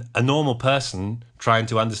 And a normal person trying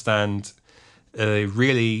to understand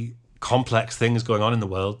really complex things going on in the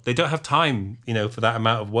world, they don't have time, for that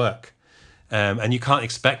amount of work. And you can't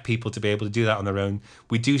expect people to be able to do that on their own.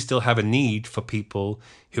 We do still have a need for people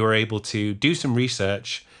who are able to do some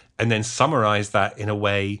research and then summarize that in a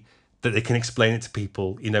way that they can explain it to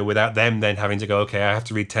people, without them then having to go, okay, I have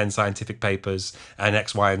to read 10 scientific papers and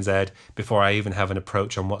X, Y, and Z before I even have an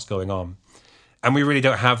approach on what's going on. And we really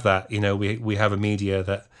don't have that. We have a media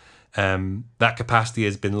that that capacity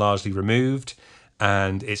has been largely removed,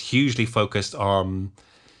 and it's hugely focused on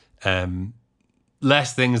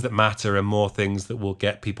less things that matter and more things that will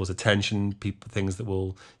get people's attention, things that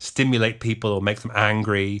will stimulate people or make them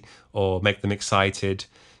angry or make them excited.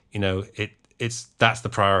 That's the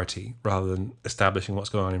priority rather than establishing what's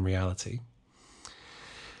going on in reality.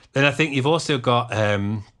 Then I think you've also got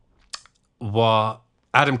what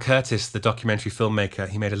Adam Curtis, the documentary filmmaker,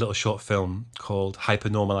 he made a little short film called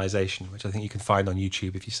Hypernormalization, which I think you can find on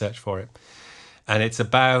YouTube if you search for it. And it's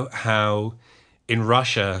about how in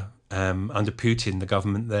Russia, under Putin, the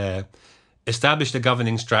government there established a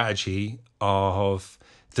governing strategy of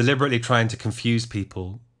deliberately trying to confuse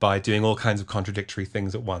people by doing all kinds of contradictory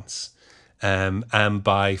things at once. And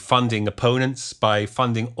by funding opponents, by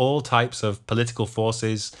funding all types of political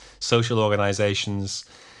forces, social organizations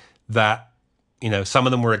that, some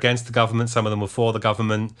of them were against the government, some of them were for the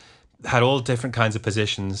government, had all different kinds of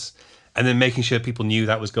positions, and then making sure people knew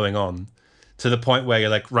that was going on, to the point where you're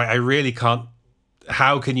like, right, I really can't,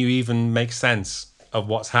 how can you even make sense of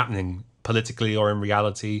what's happening politically or in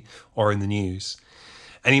reality or in the news?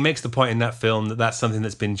 And he makes the point in that film that that's something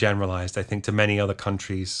that's been generalized, I think, to many other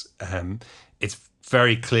countries. It's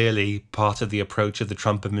very clearly part of the approach of the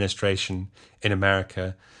Trump administration in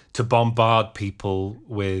America to bombard people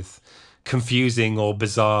with confusing or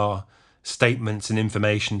bizarre statements and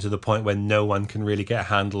information to the point where no one can really get a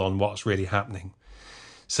handle on what's really happening.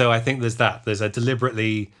 So I think there's that. There's a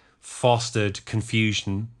deliberately fostered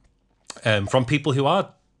confusion from people who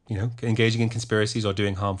are engaging in conspiracies or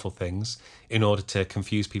doing harmful things in order to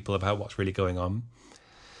confuse people about what's really going on.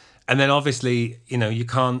 And then obviously, you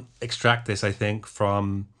can't extract this, I think,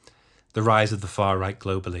 from the rise of the far right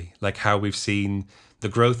globally, like how we've seen the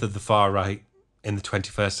growth of the far right in the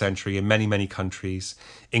 21st century in many, many countries,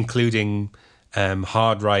 including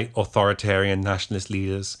hard right authoritarian nationalist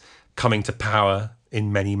leaders coming to power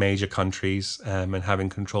in many major countries and having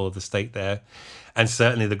control of the state there. And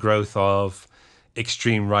certainly the growth of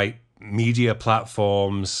extreme right media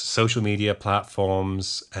platforms, social media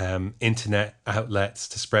platforms, internet outlets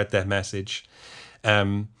to spread their message.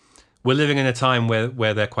 We're living in a time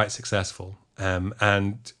where they're quite successful.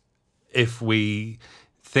 And if we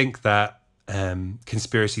think that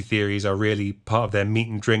conspiracy theories are really part of their meat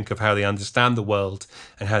and drink of how they understand the world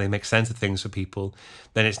and how they make sense of things for people,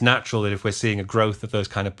 then it's natural that if we're seeing a growth of those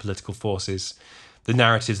kind of political forces, the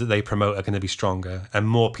narratives that they promote are going to be stronger, and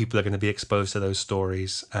more people are going to be exposed to those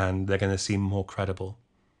stories, and they're going to seem more credible.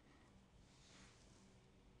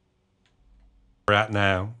 We're at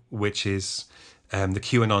now, which is the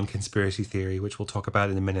QAnon conspiracy theory, which we'll talk about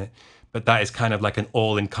in a minute. But that is kind of like an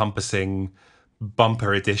all-encompassing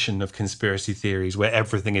bumper edition of conspiracy theories where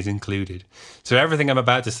everything is included. So everything I'm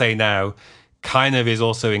about to say now kind of is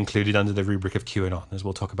also included under the rubric of QAnon, as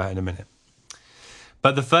we'll talk about in a minute.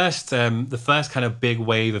 But the first kind of big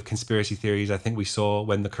wave of conspiracy theories I think we saw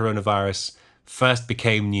when the coronavirus first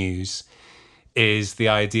became news is the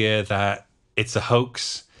idea that it's a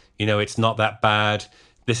hoax. You know, it's not that bad.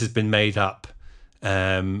 This has been made up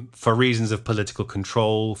for reasons of political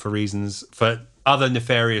control, for other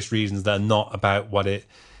nefarious reasons that are not about what it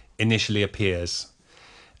initially appears.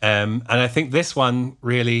 And I think this one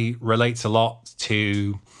really relates a lot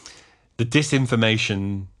to the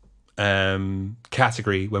disinformation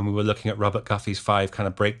category when we were looking at Robert Guffey's 5 kind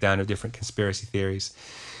of breakdown of different conspiracy theories.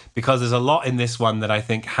 Because there's a lot in this one that I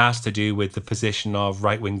think has to do with the position of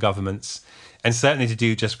right-wing governments, and certainly to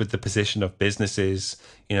do just with the position of businesses,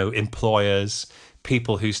 you know, employers,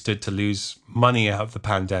 people who stood to lose money out of the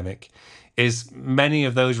pandemic, is many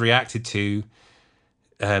of those reacted to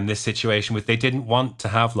this situation with they didn't want to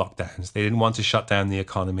have lockdowns. They didn't want to shut down the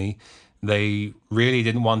economy. They really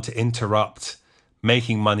didn't want to interrupt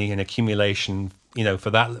making money and accumulation, you know,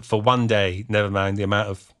 for one day, never mind the amount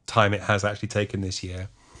of time it has actually taken this year.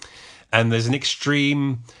 And there's an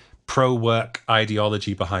extreme pro-work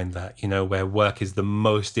ideology behind that, you know, where work is the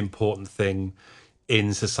most important thing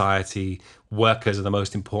in society. Workers are the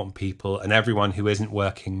most important people, and everyone who isn't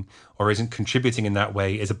working or isn't contributing in that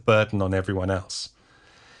way is a burden on everyone else.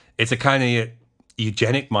 It's a kind of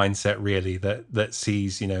eugenic mindset, really, that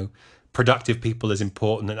sees, you know, productive people as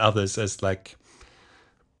important and others as like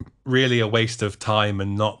really a waste of time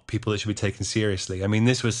and not people that should be taken seriously. I mean,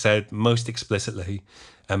 this was said most explicitly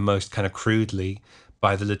and most kind of crudely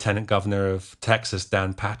by the Lieutenant Governor of Texas,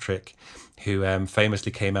 Dan Patrick, who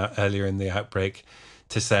famously came out earlier in the outbreak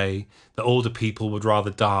to say that older people would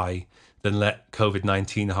rather die than let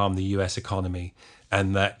COVID-19 harm the US economy,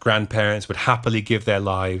 and that grandparents would happily give their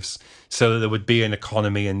lives so that there would be an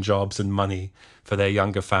economy and jobs and money for their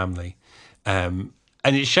younger family.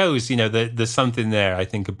 And it shows, you know, that there's something there, I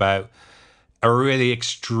think, about a really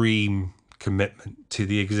extreme commitment to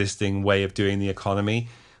the existing way of doing the economy,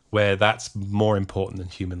 where that's more important than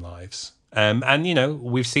human lives. And, you know,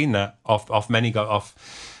 we've seen that off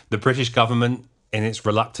the British government in its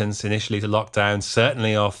reluctance initially to lock down,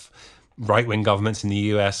 certainly off right-wing governments in the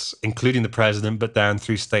US, including the president, but down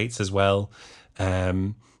through states as well,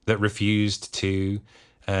 that refused to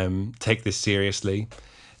take this seriously.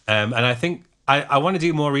 And I think I want to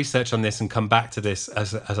do more research on this and come back to this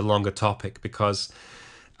as a longer topic, because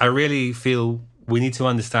I really feel we need to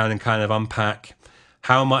understand and kind of unpack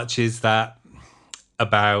how much is that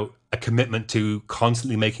about a commitment to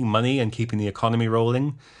constantly making money and keeping the economy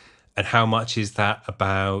rolling, and how much is that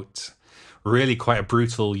about really quite a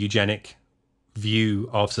brutal eugenic view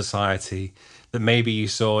of society that maybe you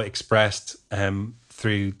saw expressed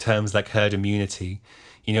through terms like herd immunity.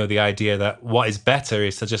 You know, the idea that what is better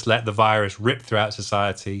is to just let the virus rip throughout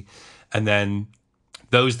society, and then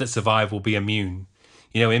those that survive will be immune.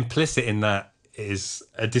 You know, implicit in that is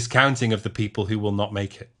a discounting of the people who will not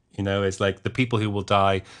make it. You know, it's like the people who will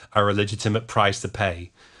die are a legitimate price to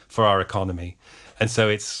pay for our economy. And so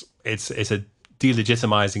it's a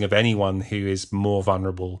delegitimizing of anyone who is more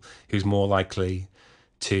vulnerable, who's more likely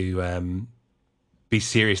to be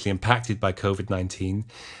seriously impacted by COVID-19.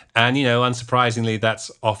 And, you know, unsurprisingly,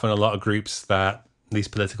 that's often a lot of groups that these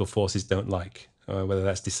political forces don't like, whether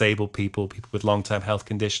that's disabled people, people with long-term health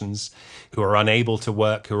conditions who are unable to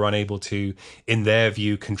work, who are unable to, in their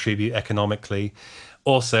view, contribute economically.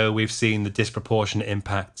 Also, we've seen the disproportionate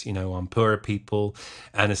impact, you know, on poorer people,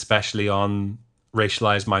 and especially on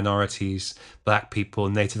racialized minorities. Black people,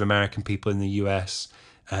 Native American people in the US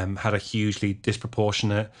had a hugely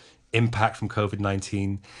disproportionate impact from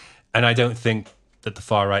COVID-19. And I don't think that the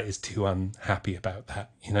far right is too unhappy about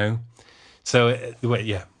that, you know? So,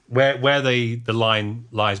 yeah, where the line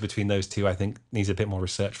lies between those two, I think needs a bit more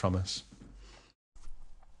research from us.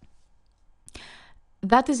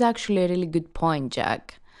 That is actually a really good point,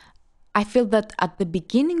 Jack. I feel that at the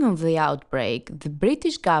beginning of the outbreak, the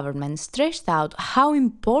British government stressed out how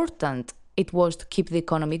important it was to keep the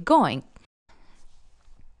economy going.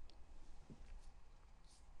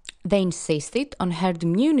 They insisted on herd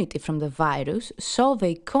immunity from the virus so the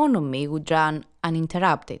economy would run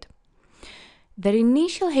uninterrupted. Their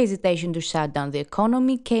initial hesitation to shut down the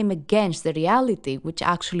economy came against the reality, which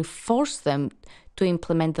actually forced them to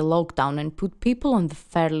implement the lockdown and put people on the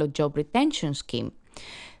furlough job retention scheme.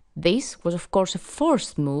 This was, of course, a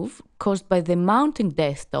forced move caused by the mounting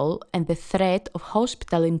death toll and the threat of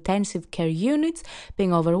hospital intensive care units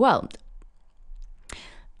being overwhelmed.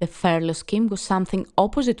 The furlough scheme was something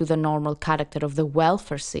opposite to the normal character of the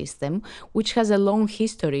welfare system, which has a long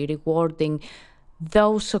history rewarding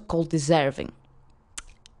those so-called deserving.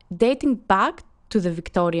 Dating back to the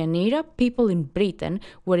Victorian era, people in Britain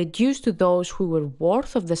were reduced to those who were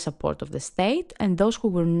worthy of the support of the state and those who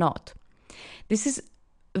were not. This is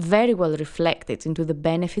very well reflected into the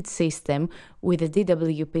benefit system with the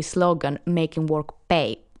DWP slogan, making work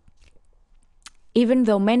pay. Even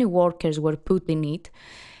though many workers were put in it,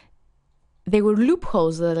 there were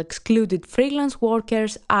loopholes that excluded freelance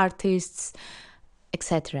workers, artists,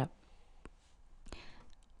 etc.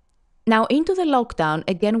 Now, into the lockdown,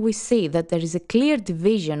 again, we see that there is a clear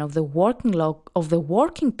division of the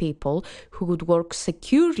working people who would work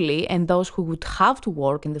securely and those who would have to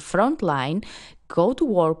work in the front line, go to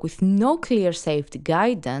work with no clear safety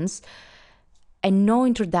guidance and no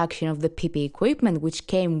introduction of the PPE equipment, which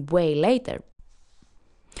came way later.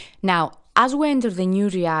 Now, as we enter the new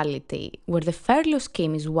reality where the furlough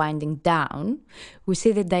scheme is winding down, we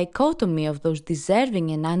see the dichotomy of those deserving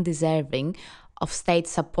and undeserving of state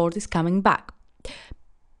support is coming back.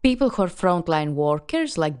 People who are frontline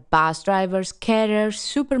workers like bus drivers, carers,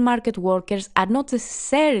 supermarket workers are not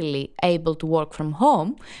necessarily able to work from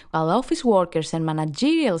home, while office workers and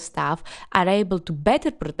managerial staff are able to better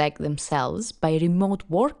protect themselves by remote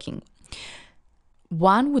working.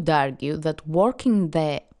 One would argue that working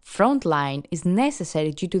the front line is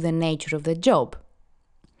necessary due to the nature of the job.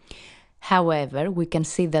 However, we can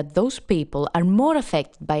see that those people are more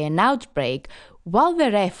affected by an outbreak while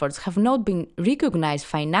their efforts have not been recognized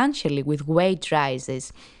financially with wage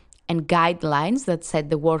rises and guidelines that set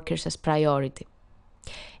the workers as priority.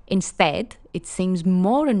 Instead, it seems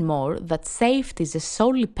more and more that safety is a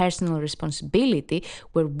solely personal responsibility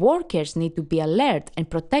where workers need to be alert and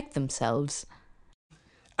protect themselves.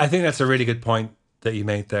 I think that's a really good point that you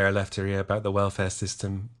made there, Lefteria, about the welfare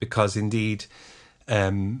system, because indeed,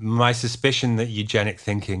 my suspicion that eugenic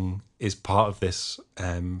thinking is part of this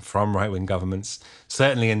from right-wing governments,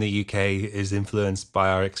 certainly in the UK, is influenced by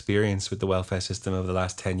our experience with the welfare system over the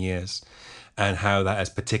last 10 years and how that has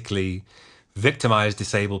particularly victimized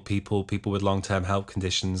disabled people, people with long-term health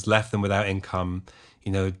conditions, left them without income,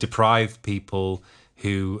 deprived people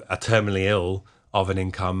who are terminally ill of an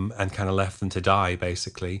income and kind of left them to die,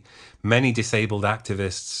 basically. Many disabled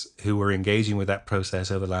activists who were engaging with that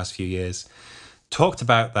process over the last few years talked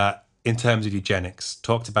about that in terms of eugenics,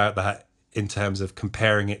 talked about that in terms of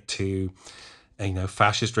comparing it to,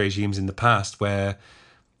 fascist regimes in the past where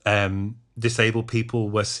disabled people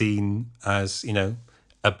were seen as,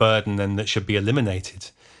 a burden and that should be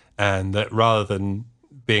eliminated. And that rather than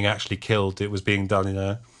being actually killed, it was being done in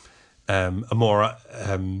a more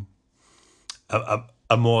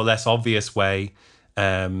or less obvious way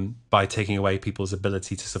by taking away people's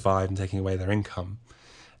ability to survive and taking away their income.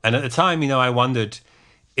 And at the time, I wondered,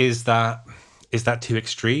 is that too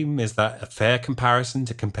extreme? Is that a fair comparison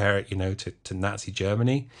to compare it, to Nazi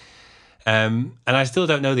Germany? And I still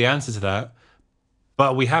don't know the answer to that.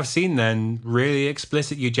 But we have seen then really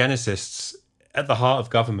explicit eugenicists at the heart of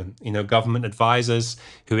government, government advisors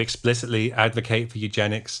who explicitly advocate for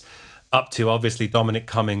eugenics, up to obviously Dominic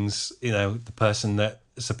Cummings, the person that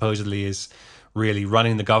supposedly is really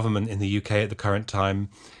running the government in the UK at the current time,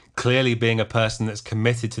 clearly being a person that's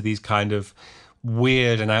committed to these kind of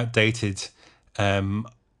weird and outdated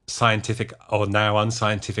scientific or now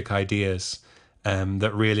unscientific ideas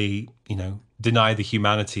that really, deny the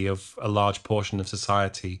humanity of a large portion of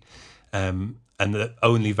society and that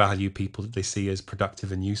only value people that they see as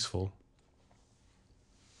productive and useful.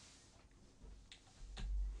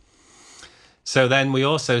 So then we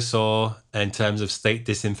also saw, in terms of state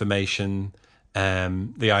disinformation,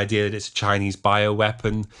 the idea that it's a Chinese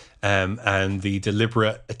bioweapon and the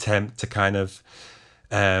deliberate attempt to kind of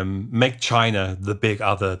make China the big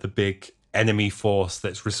other, the big enemy force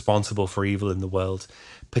that's responsible for evil in the world,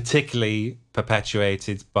 particularly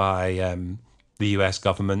perpetuated by the US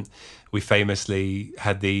government. We famously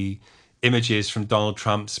had the images from Donald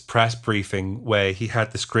Trump's press briefing where he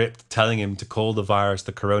had the script telling him to call the virus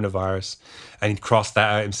the coronavirus, and he crossed that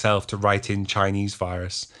out himself to write in Chinese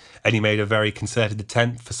virus. And he made a very concerted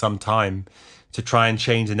attempt for some time to try and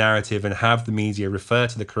change the narrative and have the media refer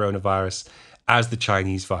to the coronavirus as the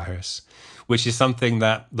Chinese virus, which is something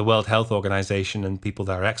that the World Health Organization and people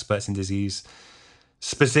that are experts in disease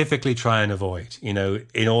specifically try and avoid,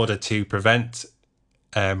 in order to prevent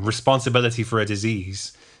responsibility for a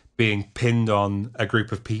disease being pinned on a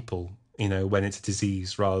group of people, when it's a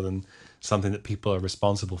disease rather than something that people are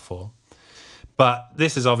responsible for. But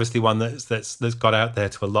this is obviously one that's got out there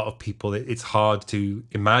to a lot of people. It's hard to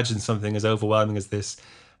imagine something as overwhelming as this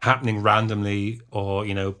happening randomly or,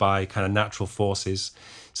 by kind of natural forces.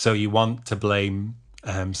 So you want to blame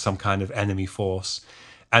some kind of enemy force.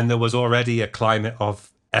 And there was already a climate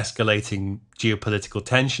of escalating geopolitical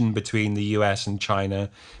tension between the US and China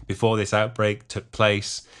before this outbreak took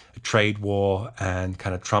place, a trade war and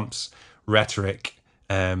kind of Trump's rhetoric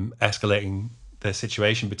escalating the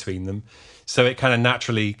situation between them. So it kind of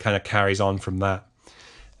naturally kind of carries on from that.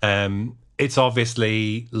 It's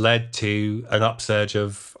obviously led to an upsurge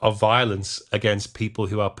of violence against people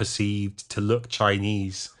who are perceived to look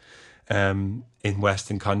Chinese in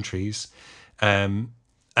Western countries. And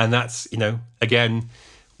that's, again,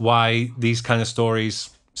 why these kind of stories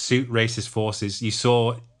suit racist forces. You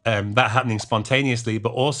saw that happening spontaneously,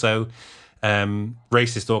 but also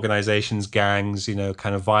racist organizations, gangs,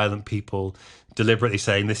 kind of violent people deliberately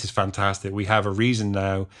saying, this is fantastic. We have a reason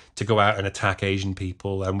now to go out and attack Asian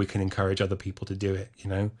people, and we can encourage other people to do it,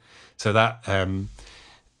 So that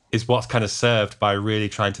is what's kind of served by really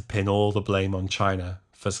trying to pin all the blame on China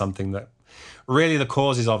for something that really the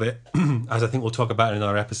causes of it, as I think we'll talk about in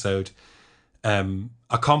our episode,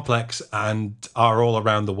 are complex and are all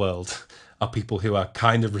around the world, are people who are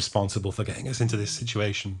kind of responsible for getting us into this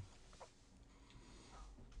situation.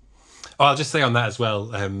 Oh, I'll just say on that as well,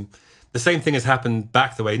 the same thing has happened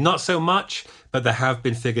back the way. Not so much, but there have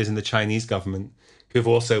been figures in the Chinese government who've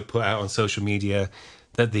also put out on social media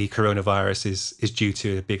that the coronavirus is due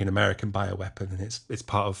to it being an American bioweapon, and it's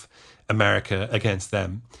part of America against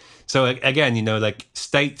them. So again, like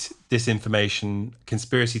state disinformation,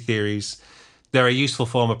 conspiracy theories, they're a useful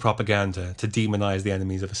form of propaganda to demonize the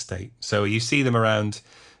enemies of a state. So you see them around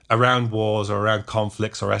wars or around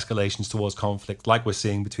conflicts or escalations towards conflict, like we're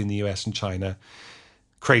seeing between the US and China.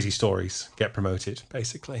 Crazy stories get promoted,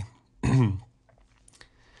 basically.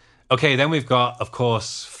 Okay, then we've got, of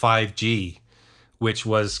course, 5G, which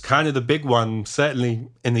was kind of the big one, certainly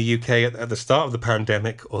in the UK at the start of the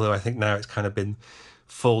pandemic, although I think now it's kind of been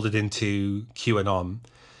folded into QAnon.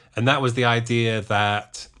 And that was the idea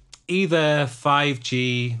that either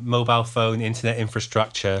 5G mobile phone internet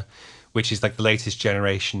infrastructure, which is like the latest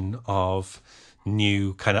generation of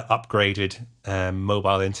new kind of upgraded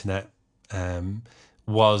mobile internet,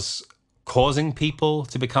 was causing people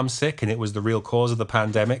to become sick and it was the real cause of the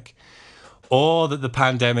pandemic, or that the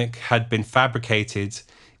pandemic had been fabricated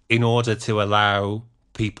in order to allow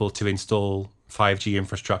people to install 5G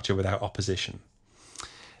infrastructure without opposition.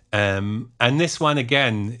 And this one,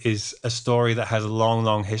 again, is a story that has a long,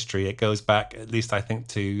 long history. It goes back, at least I think,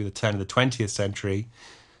 to the turn of the 20th century,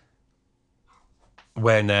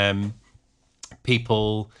 when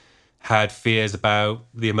people had fears about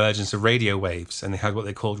the emergence of radio waves, and they had what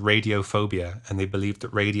they called radiophobia, and they believed that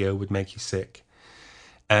radio would make you sick.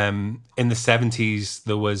 In the 70s,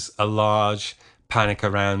 there was a large panic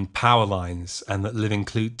around power lines, and that living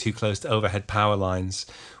too close to overhead power lines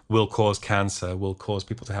will cause cancer, will cause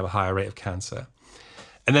people to have a higher rate of cancer.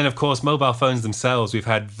 And then, of course, mobile phones themselves, we've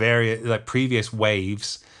had previous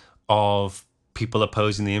waves of people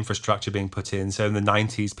opposing the infrastructure being put in. So in the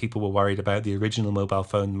 90s, people were worried about the original mobile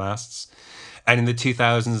phone masts. And in the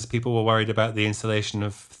 2000s, people were worried about the installation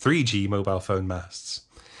of 3G mobile phone masts.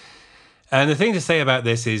 And the thing to say about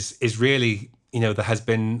this is really, there has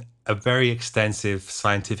been a very extensive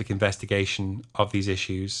scientific investigation of these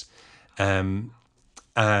issues. And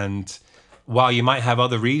while you might have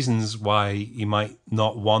other reasons why you might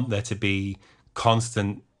not want there to be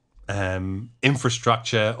constant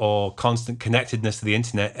infrastructure or constant connectedness to the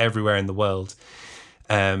internet everywhere in the world,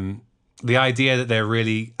 the idea that they're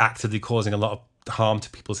really actively causing a lot of harm to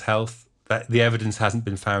people's health, that the evidence hasn't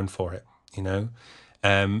been found for it,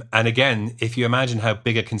 and again, if you imagine how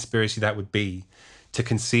big a conspiracy that would be to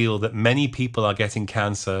conceal that many people are getting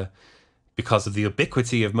cancer because of the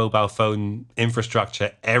ubiquity of mobile phone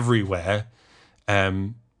infrastructure everywhere,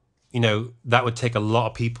 that would take a lot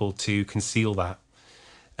of people to conceal that.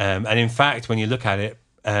 And in fact, when you look at it,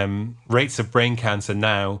 rates of brain cancer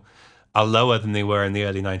now are lower than they were in the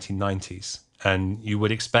early 1990s. And you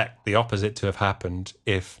would expect the opposite to have happened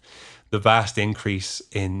if the vast increase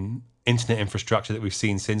in internet infrastructure that we've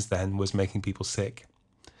seen since then was making people sick.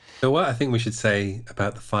 So what I think we should say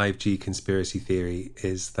about the 5G conspiracy theory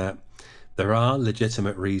is that there are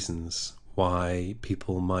legitimate reasons why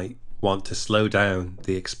people might want to slow down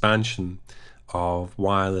the expansion of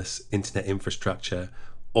wireless internet infrastructure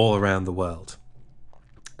all around the world.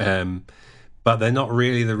 but they're not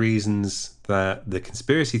really the reasons that the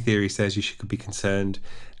conspiracy theory says you should be concerned.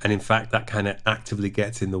 And in fact, that kind of actively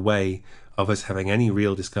gets in the way of us having any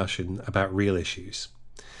real discussion about real issues.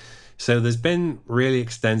 So there's been really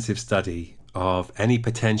extensive study of any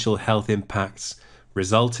potential health impacts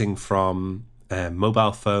resulting from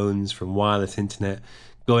mobile phones, from wireless internet,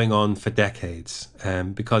 going on for decades.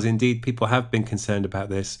 Because indeed, people have been concerned about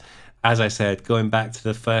this, as I said, going back to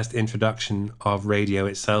the first introduction of radio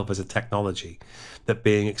itself as a technology, that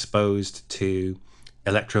being exposed to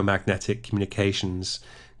electromagnetic communications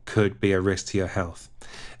could be a risk to your health.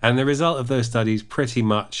 And the result of those studies pretty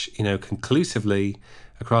much, conclusively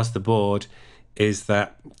across the board is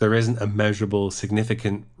that there isn't a measurable,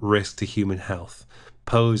 significant risk to human health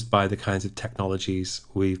posed by the kinds of technologies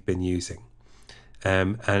we've been using.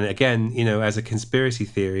 And again, as a conspiracy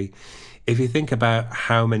theory, if you think about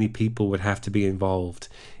how many people would have to be involved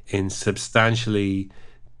in substantially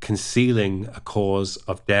concealing a cause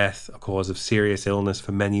of death, a cause of serious illness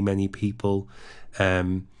for many, many people,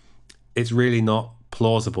 it's really not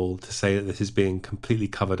plausible to say that this is being completely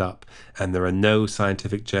covered up and there are no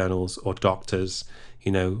scientific journals or doctors,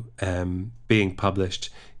 being published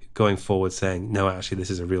going forward saying, no, actually,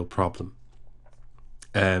 this is a real problem.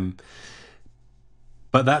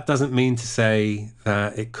 But that doesn't mean to say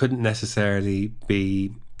that it couldn't necessarily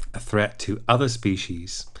be a threat to other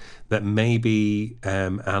species, that maybe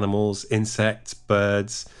animals, insects,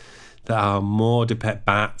 birds, that are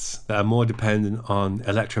bats, that are more dependent on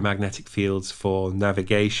electromagnetic fields for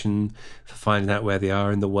navigation, for finding out where they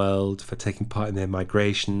are in the world, for taking part in their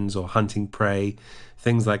migrations or hunting prey,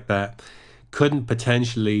 things like that, couldn't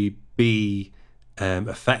potentially be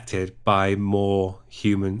affected by more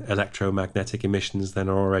human electromagnetic emissions than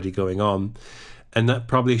are already going on. And that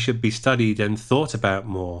probably should be studied and thought about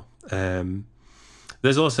more.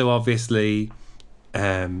 There's also obviously,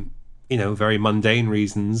 very mundane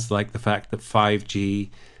reasons, like the fact that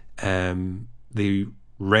 5G, the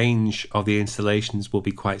range of the installations will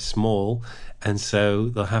be quite small. And so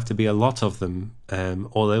there'll have to be a lot of them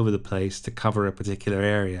all over the place to cover a particular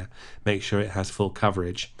area, make sure it has full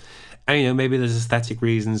coverage. And, maybe there's aesthetic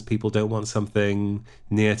reasons. People don't want something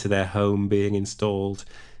near to their home being installed.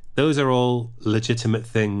 Those are all legitimate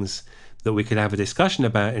things that we could have a discussion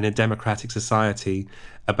about in a democratic society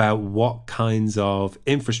about what kinds of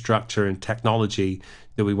infrastructure and technology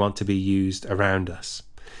that we want to be used around us.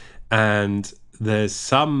 And there's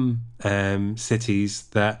some cities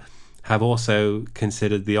that have also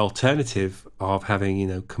considered the alternative of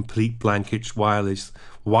having, complete blanket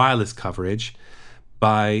wireless coverage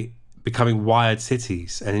by becoming wired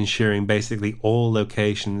cities and ensuring basically all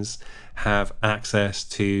locations have access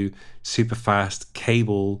to super fast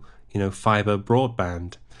cable, fiber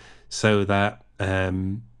broadband, so that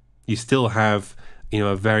you still have,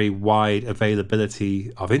 a very wide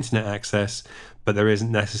availability of internet access, but there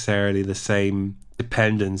isn't necessarily the same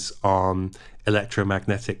dependence on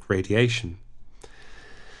electromagnetic radiation.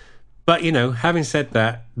 But, having said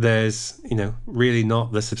that, there's, really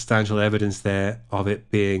not the substantial evidence there of it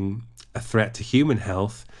being a threat to human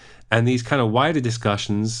health. And these kind of wider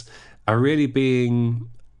discussions are really being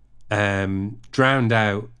drowned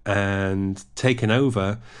out and taken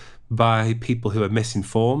over by people who are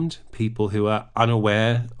misinformed, people who are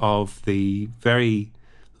unaware of the very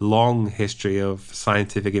long history of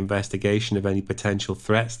scientific investigation of any potential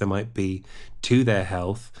threats there might be to their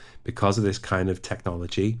health because of this kind of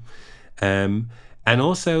technology. And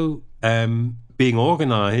also being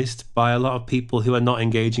organized by a lot of people who are not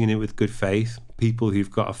engaging in it with good faith, people who've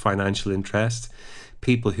got a financial interest,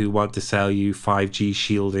 people who want to sell you 5G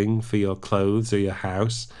shielding for your clothes or your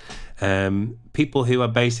house, people who are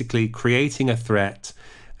basically creating a threat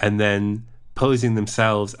and then posing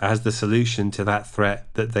themselves as the solution to that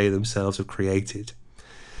threat that they themselves have created.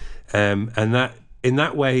 And that, in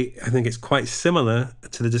that way, I think it's quite similar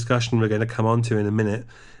to the discussion we're going to come on to in a minute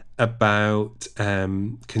about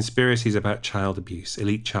conspiracies about child abuse,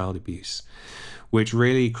 elite child abuse, which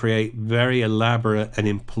really create very elaborate and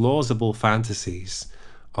implausible fantasies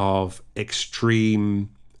of extreme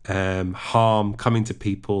harm coming to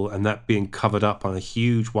people and that being covered up on a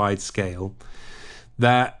huge, wide scale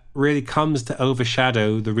that really comes to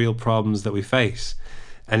overshadow the real problems that we face.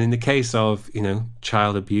 And in the case of,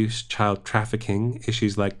 child abuse, child trafficking,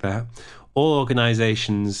 issues like that, all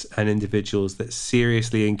organizations and individuals that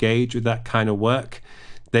seriously engage with that kind of work,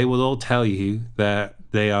 they will all tell you that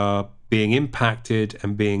they are being impacted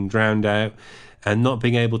and being drowned out and not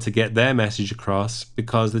being able to get their message across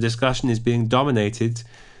because the discussion is being dominated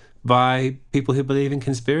by people who believe in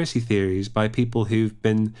conspiracy theories, by people who've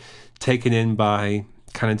been taken in by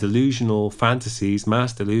kind of delusional fantasies,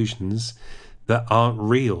 mass delusions, that aren't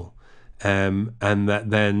real, and that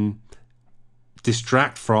then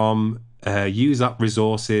distract from, use up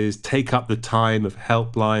resources, take up the time of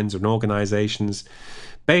helplines and organizations,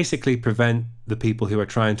 basically prevent the people who are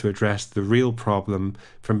trying to address the real problem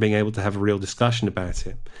from being able to have a real discussion about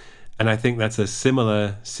it. And I think that's a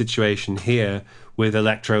similar situation here with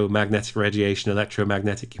electromagnetic radiation,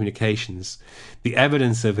 electromagnetic communications. The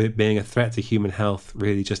evidence of it being a threat to human health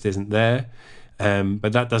really just isn't there.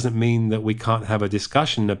 But that doesn't mean that we can't have a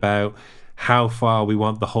discussion about how far we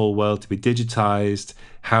want the whole world to be digitized,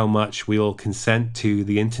 how much we all consent to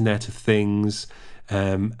the Internet of Things,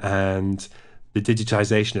 and the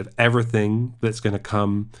digitization of everything that's going to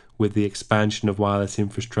come with the expansion of wireless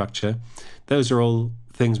infrastructure. Those are all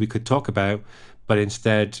things we could talk about, but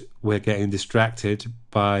instead we're getting distracted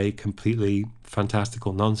by completely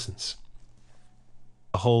fantastical nonsense.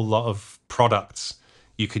 A whole lot of products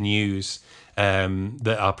you can use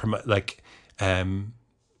that are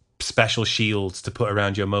special shields to put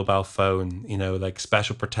around your mobile phone, like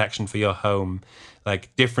special protection for your home,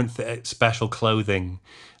 like different special clothing.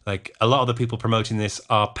 Like a lot of the people promoting this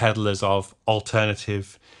are peddlers of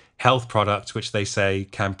alternative health products, which they say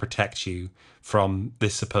can protect you from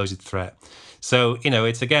this supposed threat. So,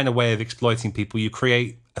 it's again a way of exploiting people. You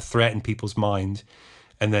create a threat in people's mind,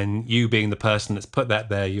 and then you being the person that's put that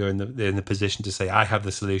there, you're in the position to say, I have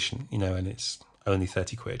the solution, and it's only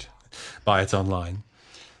 30 quid. Buy it online.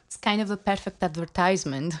 It's kind of the perfect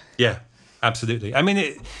advertisement. Yeah, absolutely. I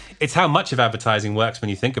mean, it's how much of advertising works when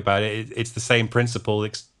you think about it. It's the same principle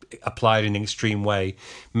applied in an extreme way.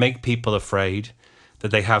 Make people afraid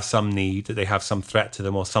that they have some need, that they have some threat to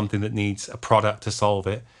them or something that needs a product to solve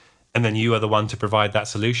it. And then you are the one to provide that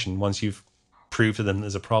solution once you've proved to them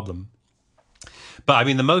there's a problem. But I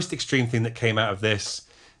mean, the most extreme thing that came out of this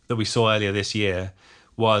that we saw earlier this year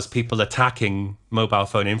was people attacking mobile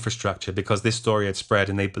phone infrastructure because this story had spread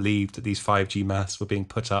and they believed that these 5G masts were being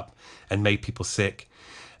put up and made people sick.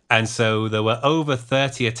 And so there were over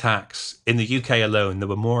 30 attacks in the UK alone. There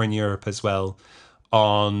were more in Europe as well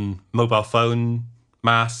on mobile phone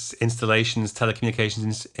masts, installations,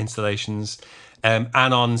 telecommunications installations, and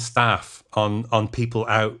on staff, on people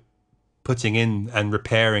out putting in and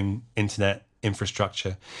repairing internet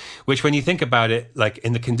infrastructure, which when you think about it, like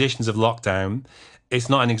in the conditions of lockdown, it's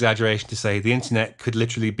not an exaggeration to say the internet could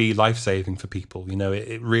literally be life-saving for people.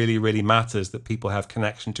 It really, really matters that people have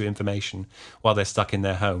connection to information while they're stuck in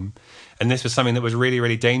their home. And this was something that was really,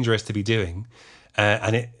 really dangerous to be doing.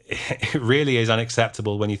 And it really is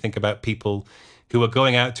unacceptable when you think about people who are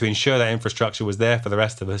going out to ensure that infrastructure was there for the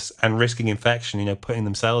rest of us and risking infection, putting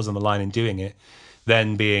themselves on the line and doing it,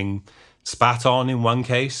 then being spat on in one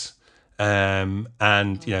case, and,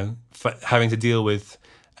 having to deal with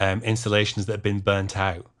installations that have been burnt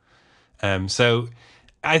out. So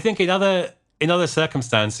I think in other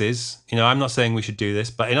circumstances, I'm not saying we should do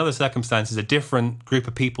this, but in other circumstances, a different group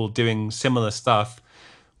of people doing similar stuff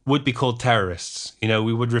would be called terrorists.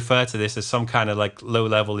 We would refer to this as some kind of like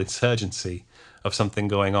low-level insurgency of something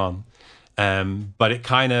going on. But it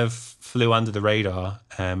kind of flew under the radar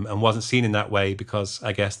and wasn't seen in that way because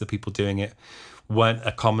I guess the people doing it weren't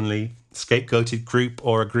a commonly scapegoated group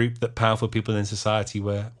or a group that powerful people in society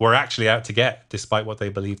were actually out to get, despite what they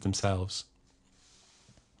believed themselves.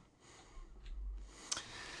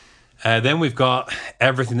 Then we've got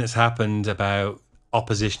everything that's happened about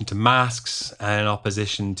opposition to masks and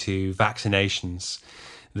opposition to vaccinations.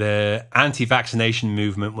 The anti-vaccination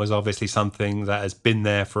movement was obviously something that has been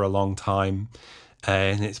there for a long time.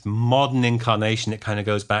 In its modern incarnation, it kind of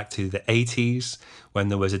goes back to the 80s when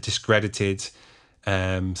there was a discredited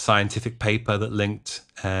scientific paper that linked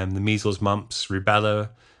the measles, mumps, rubella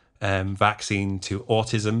vaccine to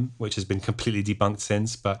autism, which has been completely debunked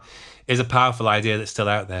since, but is a powerful idea that's still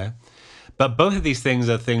out there. But both of these things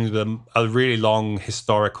are things with a really long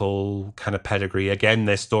historical kind of pedigree. Again,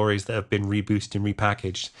 they're stories that have been reboosted and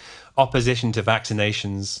repackaged. Opposition to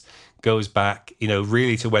vaccinations goes back,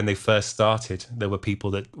 really to when they first started. There were people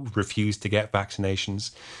that refused to get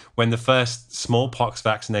vaccinations. When the first smallpox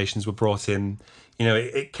vaccinations were brought in,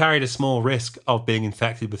 it carried a small risk of being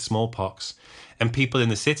infected with smallpox. And people in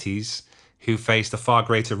the cities who faced a far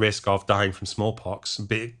greater risk of dying from smallpox,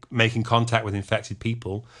 making contact with infected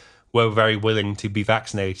people, were very willing to be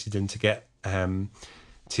vaccinated and to get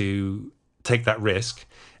to take that risk.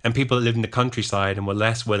 And people that lived in the countryside and were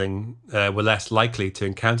less willing, were less likely to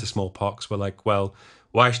encounter smallpox, were like, well,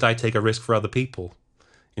 why should I take a risk for other people?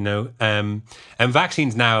 And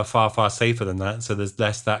vaccines now are far, far safer than that. So there's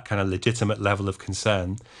less that kind of legitimate level of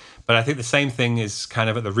concern. But I think the same thing is kind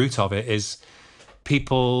of at the root of it is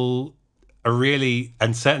people are really,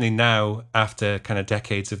 and certainly now after kind of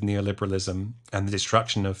decades of neoliberalism and the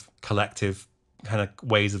destruction of collective kind of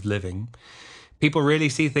ways of living, people really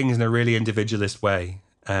see things in a really individualist way.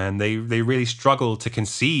 And they really struggle to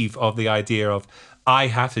conceive of the idea of, I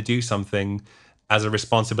have to do something as a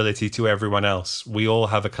responsibility to everyone else. We all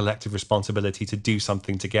have a collective responsibility to do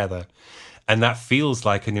something together. And that feels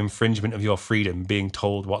like an infringement of your freedom, being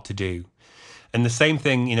told what to do. And the same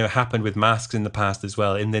thing, happened with masks in the past as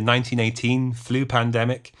well. In the 1918 flu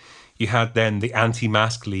pandemic, you had then the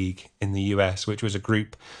Anti-Mask League in the US, which was a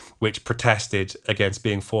group which protested against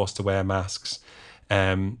being forced to wear masks.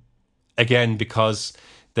 Again, because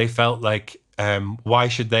they felt like, why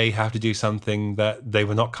should they have to do something that they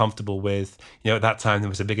were not comfortable with? At that time, there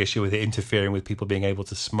was a big issue with it interfering with people being able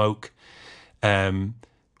to smoke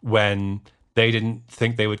when they didn't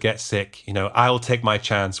think they would get sick. I'll take my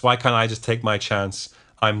chance. Why can't I just take my chance?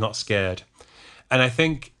 I'm not scared. And I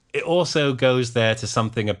think it also goes there to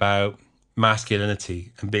something about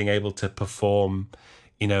masculinity and being able to perform,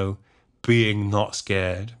 being not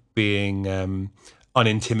scared, being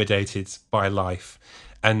unintimidated by life.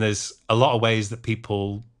 And there's a lot of ways that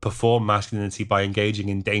people perform masculinity by engaging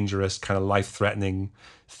in dangerous, kind of life-threatening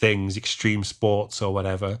things, extreme sports or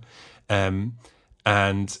whatever.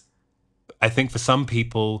 And I think for some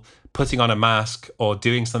people, putting on a mask or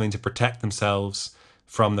doing something to protect themselves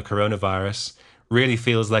from the coronavirus really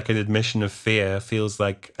feels like an admission of fear, feels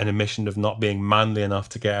like an admission of not being manly enough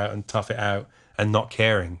to get out and tough it out and not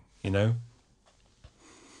caring,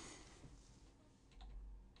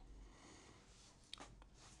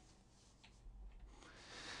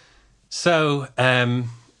 So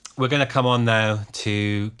we're going to come on now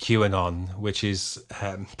to QAnon, which is,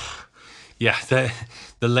 the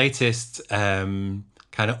latest kind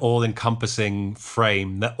of all-encompassing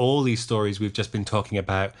frame that all these stories we've just been talking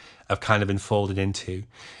about have kind of unfolded into.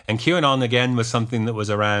 And QAnon, again, was something that was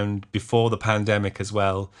around before the pandemic as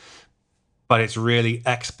well, but it's really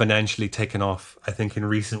exponentially taken off, I think, in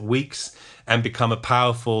recent weeks and become a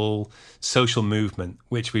powerful social movement,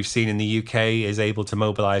 which we've seen in the UK is able to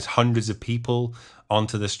mobilize hundreds of people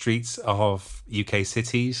onto the streets of UK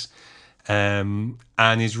cities, and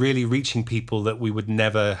is really reaching people that we would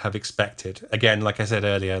never have expected. Again, like I said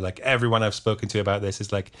earlier, like everyone I've spoken to about this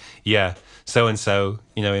is like, yeah, so-and-so,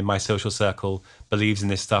 in my social circle believes in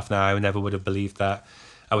this stuff now. I never would have believed that.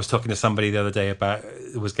 I was talking to somebody the other day about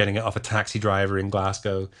was getting it off a taxi driver in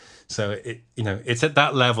Glasgow. So it's at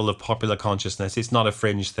that level of popular consciousness. It's not a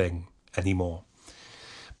fringe thing anymore.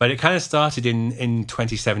 But it kind of started in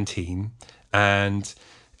 2017, and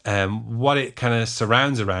what it kind of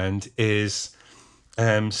surrounds around is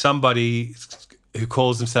somebody who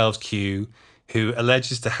calls themselves Q, who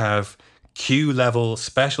alleges to have Q level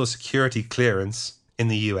special security clearance in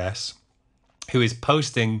the US, who is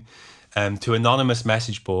posting to anonymous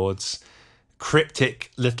message boards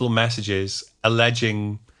cryptic little messages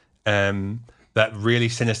alleging that really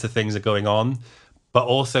sinister things are going on, but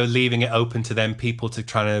also leaving it open to them people to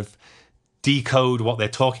try to decode what they're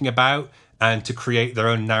talking about and to create their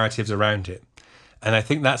own narratives around it. And I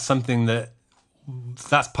think that's something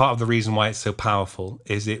that's part of the reason why it's so powerful,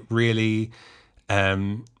 is it really,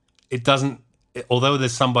 it doesn't, although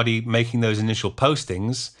there's somebody making those initial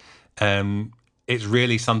postings, it's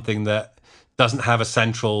really something that doesn't have a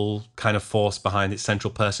central kind of force behind it,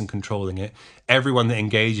 central person controlling it. Everyone that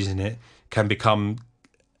engages in it can become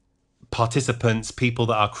participants, people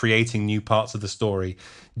that are creating new parts of the story.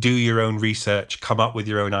 Do your own research, come up with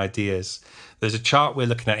your own ideas. There's a chart we're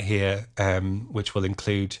looking at here, which we'll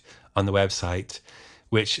include on the website,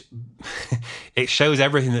 which it shows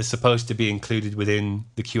everything that's supposed to be included within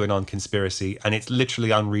the QAnon conspiracy, and it's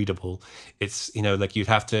literally unreadable. It's, like you'd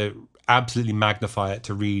have to absolutely magnify it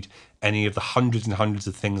to read any of the hundreds and hundreds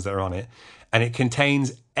of things that are on it. And it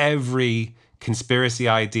contains every conspiracy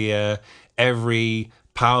idea, every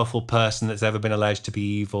powerful person that's ever been alleged to be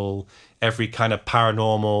evil, every kind of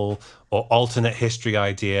paranormal or alternate history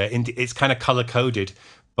idea. It's kind of color-coded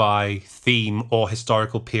by theme or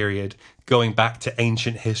historical period, going back to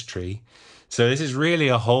ancient history. So this is really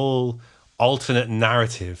a whole alternate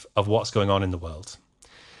narrative of what's going on in the world.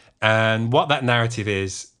 And what that narrative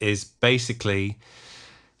is basically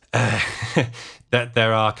that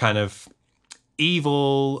there are kind of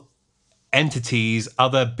evil entities,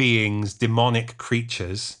 other beings, demonic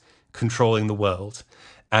creatures controlling the world,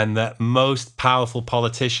 and that most powerful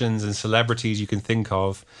politicians and celebrities you can think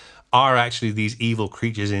of are actually these evil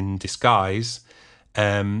creatures in disguise,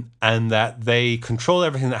 and that they control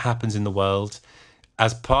everything that happens in the world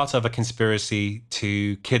as part of a conspiracy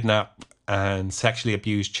to kidnap and sexually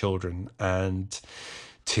abuse children and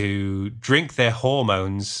to drink their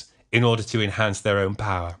hormones in order to enhance their own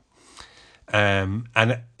power.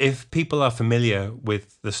 And if people are familiar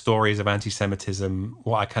with the stories of anti-Semitism,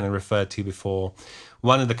 what I kind of referred to before,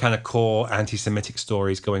 one of the kind of core anti-Semitic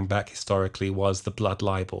stories going back historically was the blood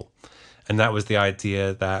libel. And that was the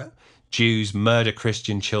idea that Jews murder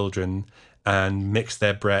Christian children and mix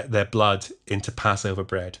their blood into Passover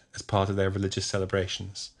bread as part of their religious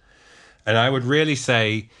celebrations. And I would really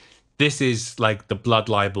say this is like the blood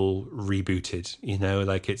libel rebooted,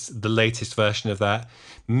 like it's the latest version of that,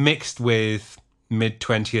 mixed with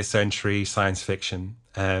mid-20th century science fiction.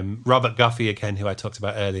 Robert Guffey, again, who I talked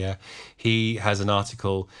about earlier, he has an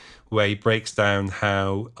article where he breaks down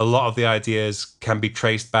how a lot of the ideas can be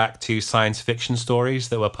traced back to science fiction stories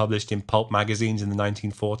that were published in pulp magazines in the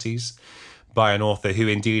 1940s by an author who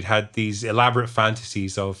indeed had these elaborate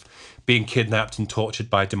fantasies of being kidnapped and tortured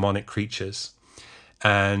by demonic creatures.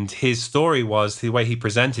 And his story was, the way he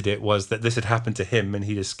presented it was that this had happened to him and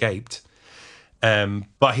he'd escaped.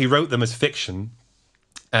 But he wrote them as fiction.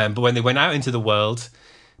 But when they went out into the world,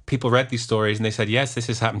 people read these stories and they said, yes, this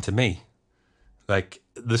has happened to me. Like,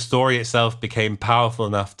 the story itself became powerful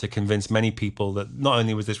enough to convince many people that not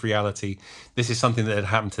only was this reality, this is something that had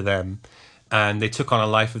happened to them. And they took on a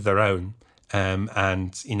life of their own.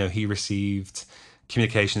 And he received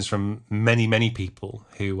communications from many, many people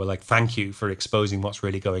who were like, thank you for exposing what's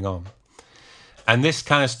really going on. And this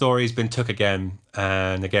kind of story has been took again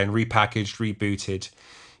and again, repackaged, rebooted,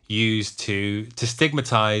 used to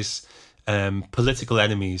stigmatize political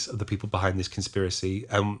enemies of the people behind this conspiracy.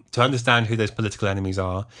 To understand who those political enemies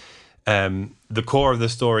are, the core of the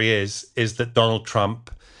story is that Donald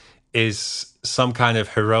Trump is some kind of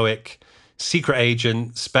heroic secret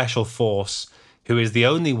agent, special force, who is the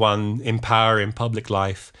only one in power in public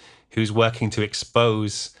life who's working to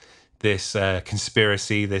expose this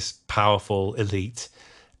conspiracy, this powerful elite,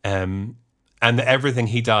 and that everything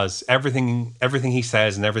he does, everything he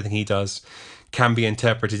says and everything he does can be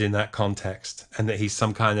interpreted in that context, and that he's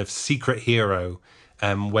some kind of secret hero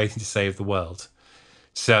waiting to save the world.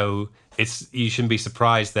 So you shouldn't be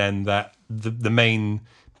surprised then that the main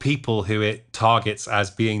people who it targets as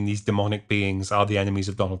being these demonic beings are the enemies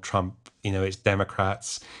of Donald Trump. It's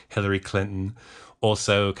Democrats, Hillary Clinton,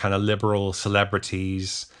 also kind of liberal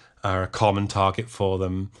celebrities are a common target for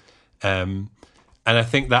them. And I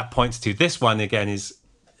think that points to this one again is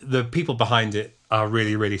the people behind it are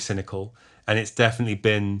really, really cynical. And it's definitely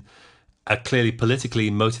been a clearly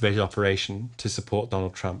politically motivated operation to support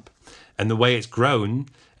Donald Trump. And the way it's grown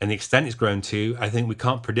and the extent it's grown to, I think we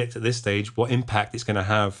can't predict at this stage what impact it's going to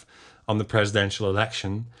have on the presidential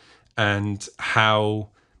election and how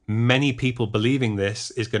many people believing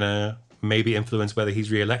this is going to maybe influence whether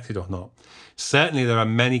he's re-elected or not. Certainly, there are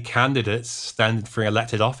many candidates standing for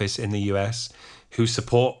elected office in the US who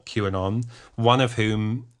support QAnon, one of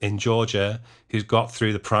whom in Georgia, who's got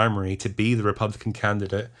through the primary to be the Republican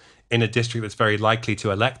candidate in a district that's very likely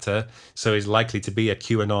to elect her, so is likely to be a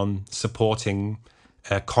QAnon supporting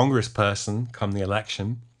congressperson come the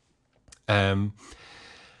election. And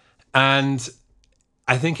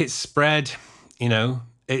I think it's spread,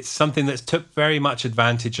 it's something that's took very much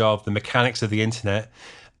advantage of the mechanics of the internet,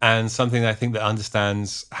 and something I think that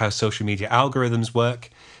understands how social media algorithms work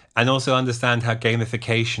and also understand how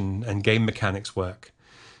gamification and game mechanics work.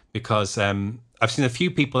 Because I've seen a few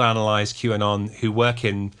people analyze QAnon who work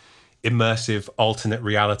in immersive alternate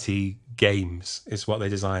reality games is what they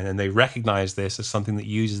design, and they recognize this as something that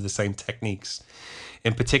uses the same techniques.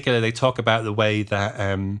 In particular, they talk about the way that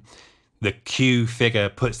the Q figure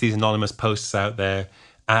puts these anonymous posts out there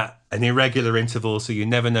at an irregular interval, so you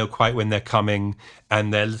never know quite when they're coming,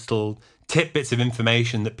 and they're little tidbits of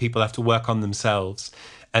information that people have to work on themselves,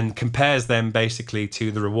 and compares them basically to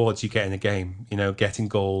the rewards you get in a game, getting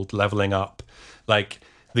gold, leveling up. Like,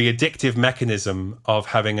 the addictive mechanism of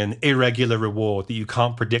having an irregular reward that you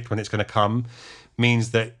can't predict when it's going to come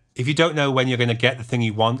means that if you don't know when you're going to get the thing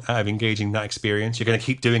you want out of engaging in that experience, you're going to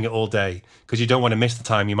keep doing it all day because you don't want to miss the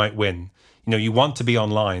time you might win. You want to be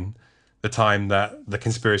online the time that the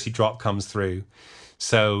conspiracy drop comes through.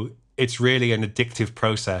 So it's really an addictive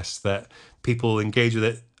process that people engage with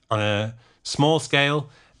it on a small scale,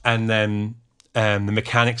 and then the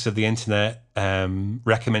mechanics of the internet,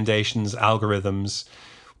 recommendations, algorithms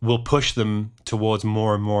will push them towards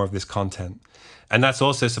more and more of this content. And that's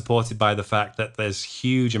also supported by the fact that there's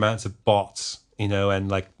huge amounts of bots, and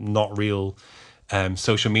like not real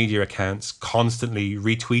social media accounts constantly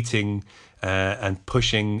retweeting and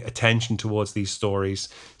pushing attention towards these stories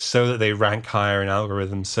so that they rank higher in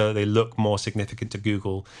algorithms, so that they look more significant to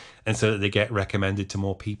Google, and so that they get recommended to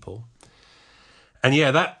more people. And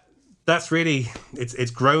yeah, that's really,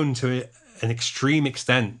 it's grown to an extreme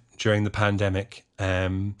extent during the pandemic.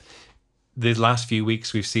 The last few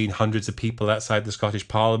weeks, we've seen hundreds of people outside the Scottish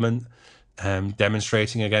Parliament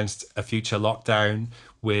demonstrating against a future lockdown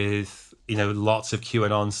with, lots of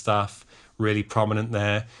QAnon stuff really prominent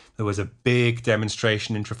there. There was a big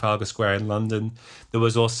demonstration in Trafalgar Square in London. There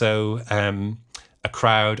was also a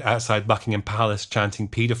crowd outside Buckingham Palace chanting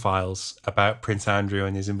paedophiles about Prince Andrew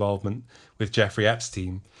and his involvement with Jeffrey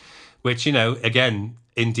Epstein, which, again,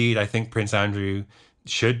 indeed, I think Prince Andrew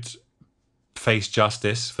should face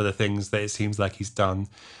justice for the things that it seems like he's done.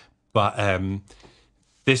 But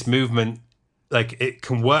this movement, it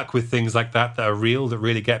can work with things like that are real, that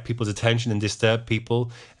really get people's attention and disturb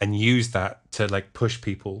people, and use that to push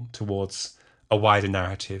people towards a wider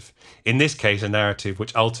narrative. In this case, a narrative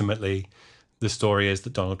which ultimately the story is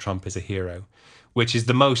that Donald Trump is a hero, which is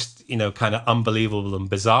the most, kind of unbelievable and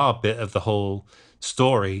bizarre bit of the whole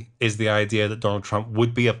story, is the idea that Donald Trump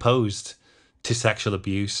would be opposed to sexual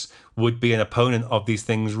abuse, would be an opponent of these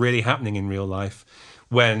things really happening in real life,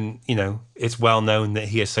 when, it's well known that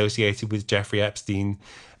he associated with Jeffrey Epstein,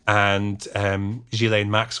 and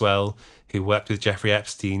Ghislaine Maxwell, who worked with Jeffrey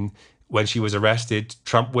Epstein, when she was arrested,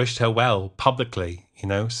 Trump wished her well publicly,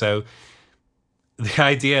 So the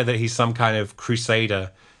idea that he's some kind of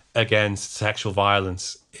crusader against sexual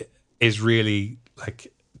violence is really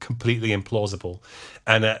completely implausible.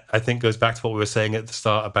 And I think goes back to what we were saying at the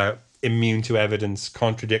start about immune to evidence,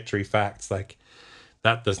 contradictory facts.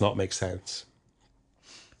 That does not make sense.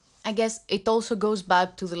 I guess it also goes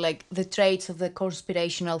back to the traits of the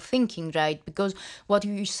conspirational thinking, right? Because what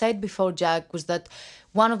you said before, Jack, was that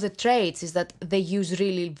one of the traits is that they use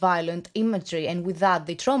really violent imagery, and with that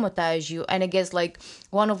they traumatize you. And I guess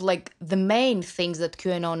one of the main things that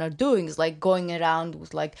QAnon are doing is going around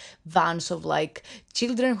with vans of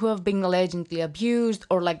children who have been allegedly abused,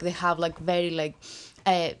 or they have very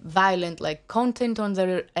violent content on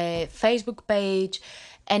their Facebook page.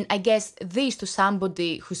 And I guess this, to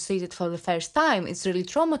somebody who sees it for the first time, it's really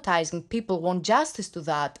traumatizing. People want justice to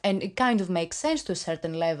that, and it kind of makes sense to a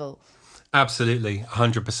certain level. Absolutely,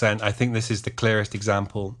 100%. I think this is the clearest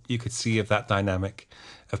example you could see of that dynamic,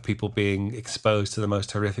 of people being exposed to the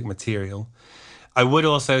most horrific material. I would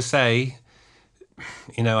also say,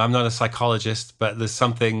 I'm not a psychologist, but there's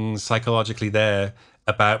something psychologically there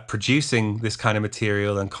about producing this kind of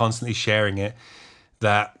material and constantly sharing it.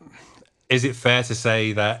 That, is it fair to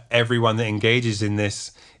say that everyone that engages in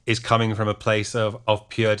this is coming from a place of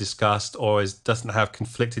pure disgust, or doesn't have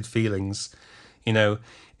conflicted feelings?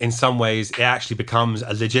 In some ways, it actually becomes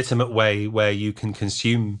a legitimate way where you can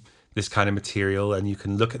consume this kind of material and you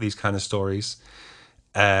can look at these kind of stories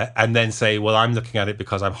and then say, well, I'm looking at it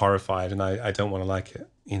because I'm horrified and I don't want to like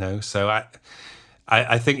it, So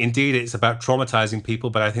I think indeed it's about traumatizing people,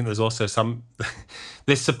 but I think there's also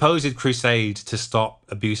this supposed crusade to stop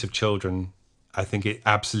abuse of children. I think it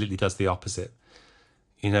absolutely does the opposite,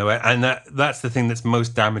 and that's the thing that's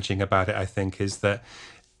most damaging about it, I think, is that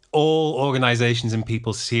all organizations and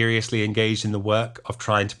people seriously engaged in the work of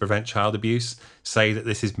trying to prevent child abuse say that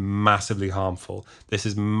this is massively harmful. This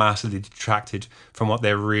is massively detracted from what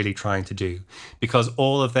they're really trying to do, because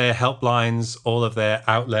all of their helplines, all of their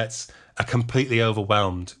outlets are completely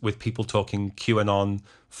overwhelmed with people talking QAnon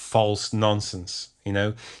false nonsense.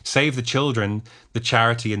 Save the Children, the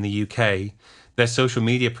charity in the UK, their social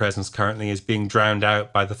media presence currently is being drowned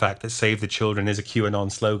out by the fact that Save the Children is a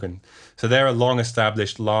QAnon slogan. So they're a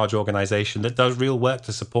long-established, large organization that does real work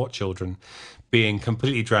to support children, being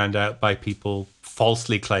completely drowned out by people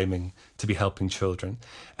falsely claiming to be helping children.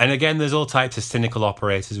 And again, there's all types of cynical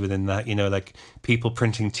operators within that, people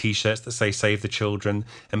printing T-shirts that say Save the Children,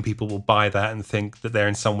 and people will buy that and think that they're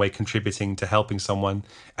in some way contributing to helping someone.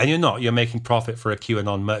 And you're not. You're making profit for a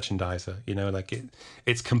QAnon merchandiser.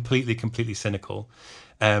 It's completely cynical.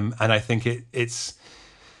 And I think it's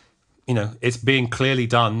being clearly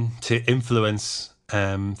done to influence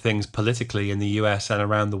things politically in the US and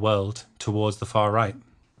around the world towards the far right.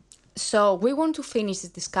 So we want to finish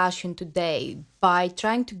this discussion today by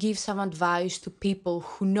trying to give some advice to people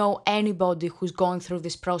who know anybody who's going through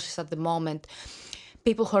this process at the moment.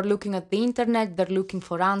 People who are looking at the internet, they're looking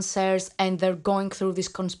for answers, and they're going through this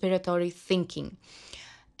conspiratory thinking.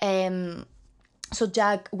 So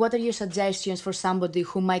Jack, what are your suggestions for somebody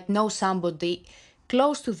who might know somebody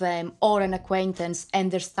close to them or an acquaintance, and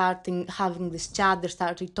they're starting having this chat, they're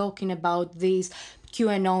starting talking about this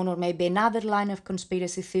QAnon or maybe another line of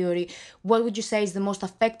conspiracy theory? What would you say is the most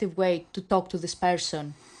effective way to talk to this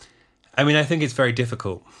person? I mean, I think it's very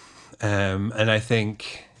difficult. And I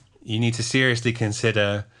think you need to seriously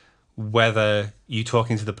consider whether you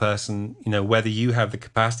talking to the person, whether you have the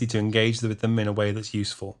capacity to engage with them in a way that's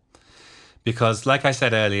useful. Because like I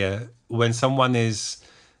said earlier, when someone is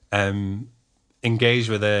engaged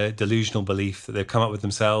with a delusional belief that they've come up with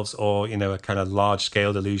themselves, or, you know, a kind of large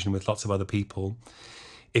scale delusion with lots of other people,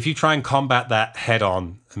 if you try and combat that head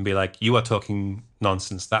on and be like, you are talking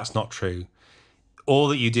nonsense, that's not true, all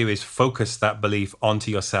that you do is focus that belief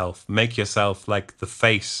onto yourself, make yourself like the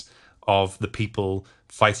face of the people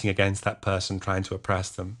fighting against that person, trying to oppress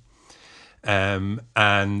them.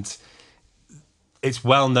 And it's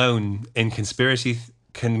well known in conspiracy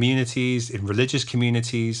communities, in religious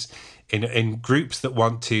communities, in groups that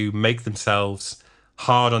want to make themselves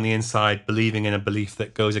hard on the inside, believing in a belief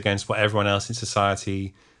that goes against what everyone else in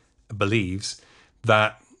society believes,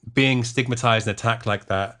 that being stigmatized and attacked like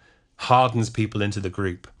that hardens people into the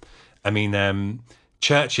group. I mean,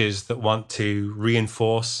 churches that want to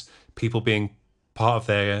reinforce people being part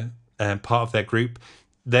of their group,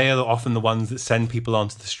 they are often the ones that send people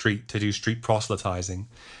onto the street to do street proselytizing.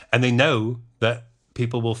 And they know that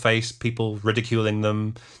people will face people ridiculing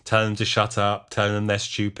them, telling them to shut up, telling them they're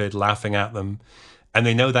stupid, laughing at them. And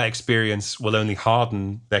they know that experience will only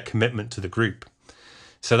harden their commitment to the group.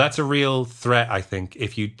 So that's a real threat, I think,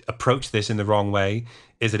 if you approach this in the wrong way,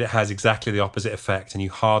 is that it has exactly the opposite effect and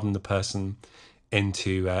you harden the person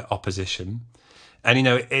into opposition. And, you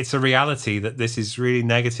know, it's a reality that this is really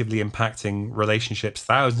negatively impacting relationships,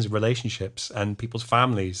 thousands of relationships and people's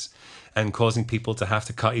families, and causing people to have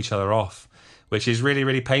to cut each other off, which is really,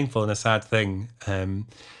 really painful and a sad thing. And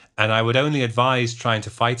I would only advise trying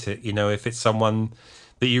to fight it, you know, if it's someone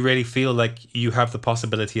that you really feel like you have the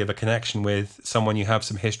possibility of a connection with, someone you have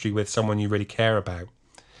some history with, someone you really care about.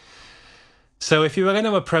 So if you were going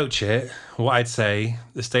to approach it, what I'd say,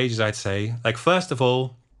 the stages I'd say, like, first of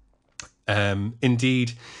all,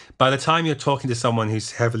 indeed, by the time you're talking to someone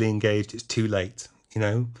who's heavily engaged, it's too late, you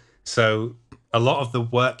know? So a lot of the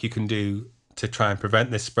work you can do to try and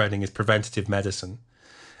prevent this spreading is preventative medicine.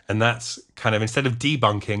 And that's kind of, instead of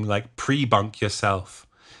debunking, like, pre-bunk yourself.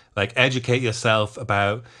 Like, educate yourself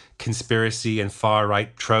about conspiracy and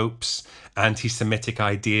far-right tropes, anti-Semitic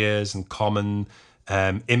ideas and common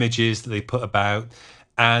images that they put about,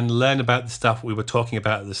 and learn about the stuff we were talking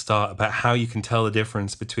about at the start, about how you can tell the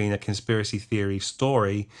difference between a conspiracy theory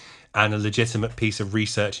story and a legitimate piece of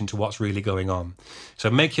research into what's really going on. So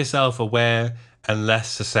make yourself aware and less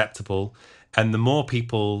susceptible. And the more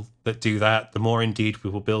people that do that, the more indeed we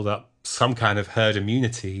will build up some kind of herd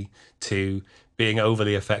immunity to being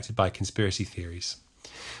overly affected by conspiracy theories.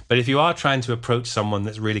 But if you are trying to approach someone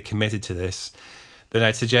that's really committed to this, then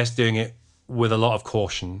I'd suggest doing it with a lot of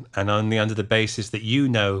caution, and only under the basis that you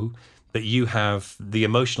know that you have the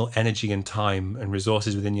emotional energy and time and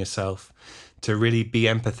resources within yourself to really be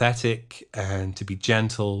empathetic and to be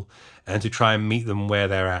gentle and to try and meet them where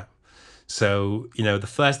they're at. So, you know, the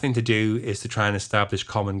first thing to do is to try and establish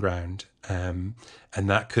common ground. And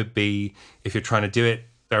that could be, if you're trying to do it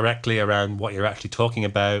directly around what you're actually talking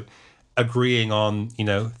about, agreeing on, you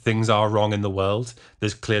know, things are wrong in the world.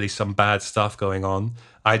 There's clearly some bad stuff going on.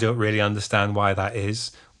 I don't really understand why that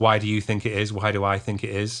is. Why do you think it is? Why do I think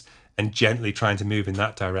it is? And gently trying to move in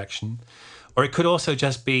that direction. Or it could also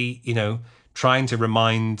just be, you know, trying to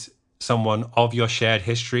remind someone of your shared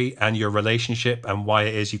history and your relationship and why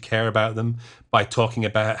it is you care about them by talking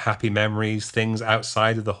about happy memories, things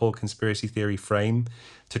outside of the whole conspiracy theory frame,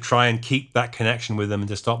 to try and keep that connection with them and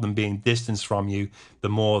to stop them being distanced from you the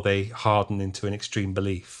more they harden into an extreme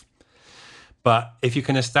belief. But if you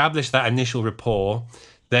can establish that initial rapport,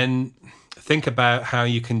 then think about how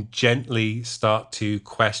you can gently start to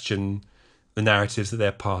question the narratives that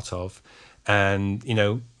they're part of. And, you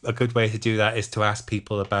know, a good way to do that is to ask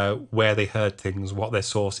people about where they heard things, what their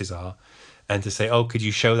sources are, and to say, oh, could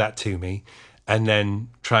you show that to me? And then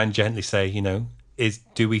try and gently say, you know,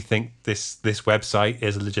 do we think this website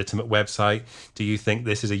is a legitimate website? Do you think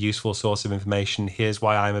this is a useful source of information? Here's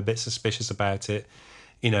why I'm a bit suspicious about it,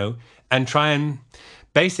 you know, and try and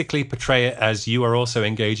basically portray it as you are also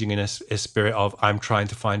engaging in a spirit of, I'm trying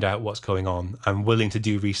to find out what's going on. I'm willing to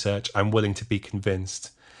do research. I'm willing to be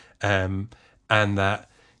convinced. And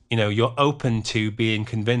that, you know, you're open to being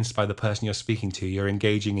convinced by the person you're speaking to. You're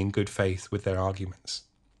engaging in good faith with their arguments.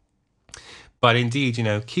 But indeed, you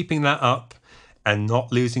know, keeping that up and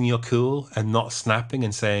not losing your cool and not snapping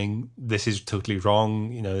and saying, this is totally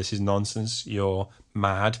wrong, you know, this is nonsense, you're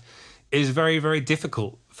mad, is very, very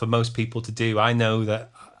difficult for most people to do. I know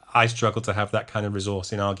that I struggle to have that kind of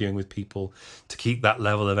resource in arguing with people to keep that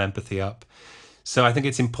level of empathy up. So I think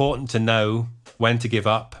it's important to know when to give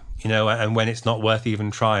up, you know, and when it's not worth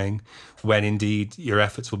even trying, when indeed your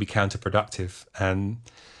efforts will be counterproductive. And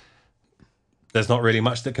there's not really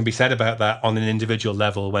much that can be said about that on an individual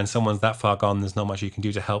level. When someone's that far gone, there's not much you can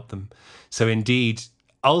do to help them. So indeed,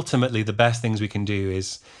 ultimately, the best things we can do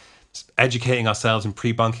is educating ourselves and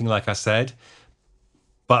pre-bunking, like I said,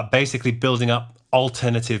 but basically building up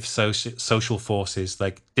alternative social forces,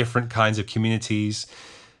 like different kinds of communities,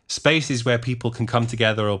 spaces where people can come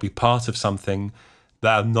together or be part of something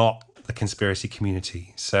that are not the conspiracy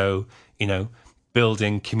community. So,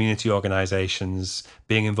 building community organizations,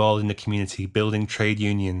 being involved in the community, building trade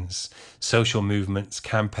unions, social movements,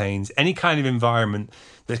 campaigns, any kind of environment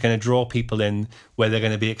that's going to draw people in, where they're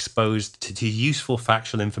going to be exposed to useful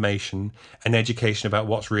factual information and education about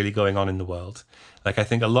what's really going on in the world. Like, I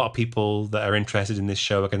think a lot of people that are interested in this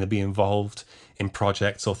show are going to be involved in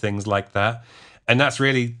projects or things like that. And that's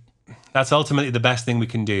ultimately the best thing we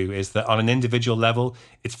can do, is that on an individual level,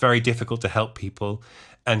 it's very difficult to help people.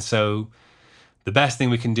 And so the best thing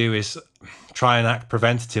we can do is try and act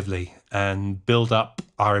preventatively and build up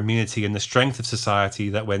our immunity and the strength of society,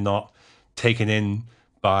 that we're not taken in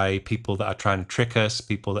by people that are trying to trick us,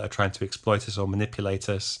 people that are trying to exploit us or manipulate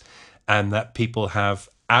us, and that people have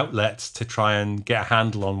outlets to try and get a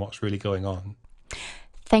handle on what's really going on.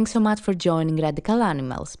 Thanks so much for joining Radical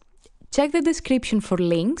Animals. Check the description for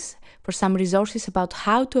links for some resources about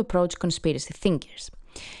how to approach conspiracy thinkers.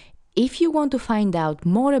 If you want to find out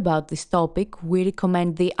more about this topic, we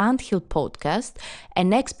recommend the Anthill podcast,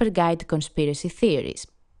 an expert guide to conspiracy theories.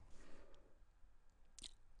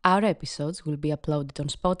 Our episodes will be uploaded on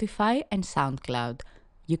Spotify and SoundCloud.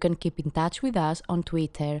 You can keep in touch with us on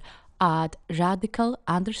Twitter at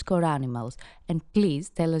radical_animals, and please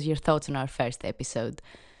tell us your thoughts on our first episode.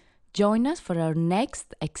 Join us for our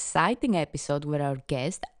next exciting episode, where our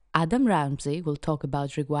guest, Adam Ramsey, will talk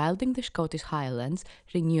about rewilding the Scottish Highlands,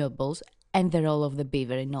 renewables, and the role of the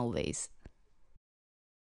beaver in all this.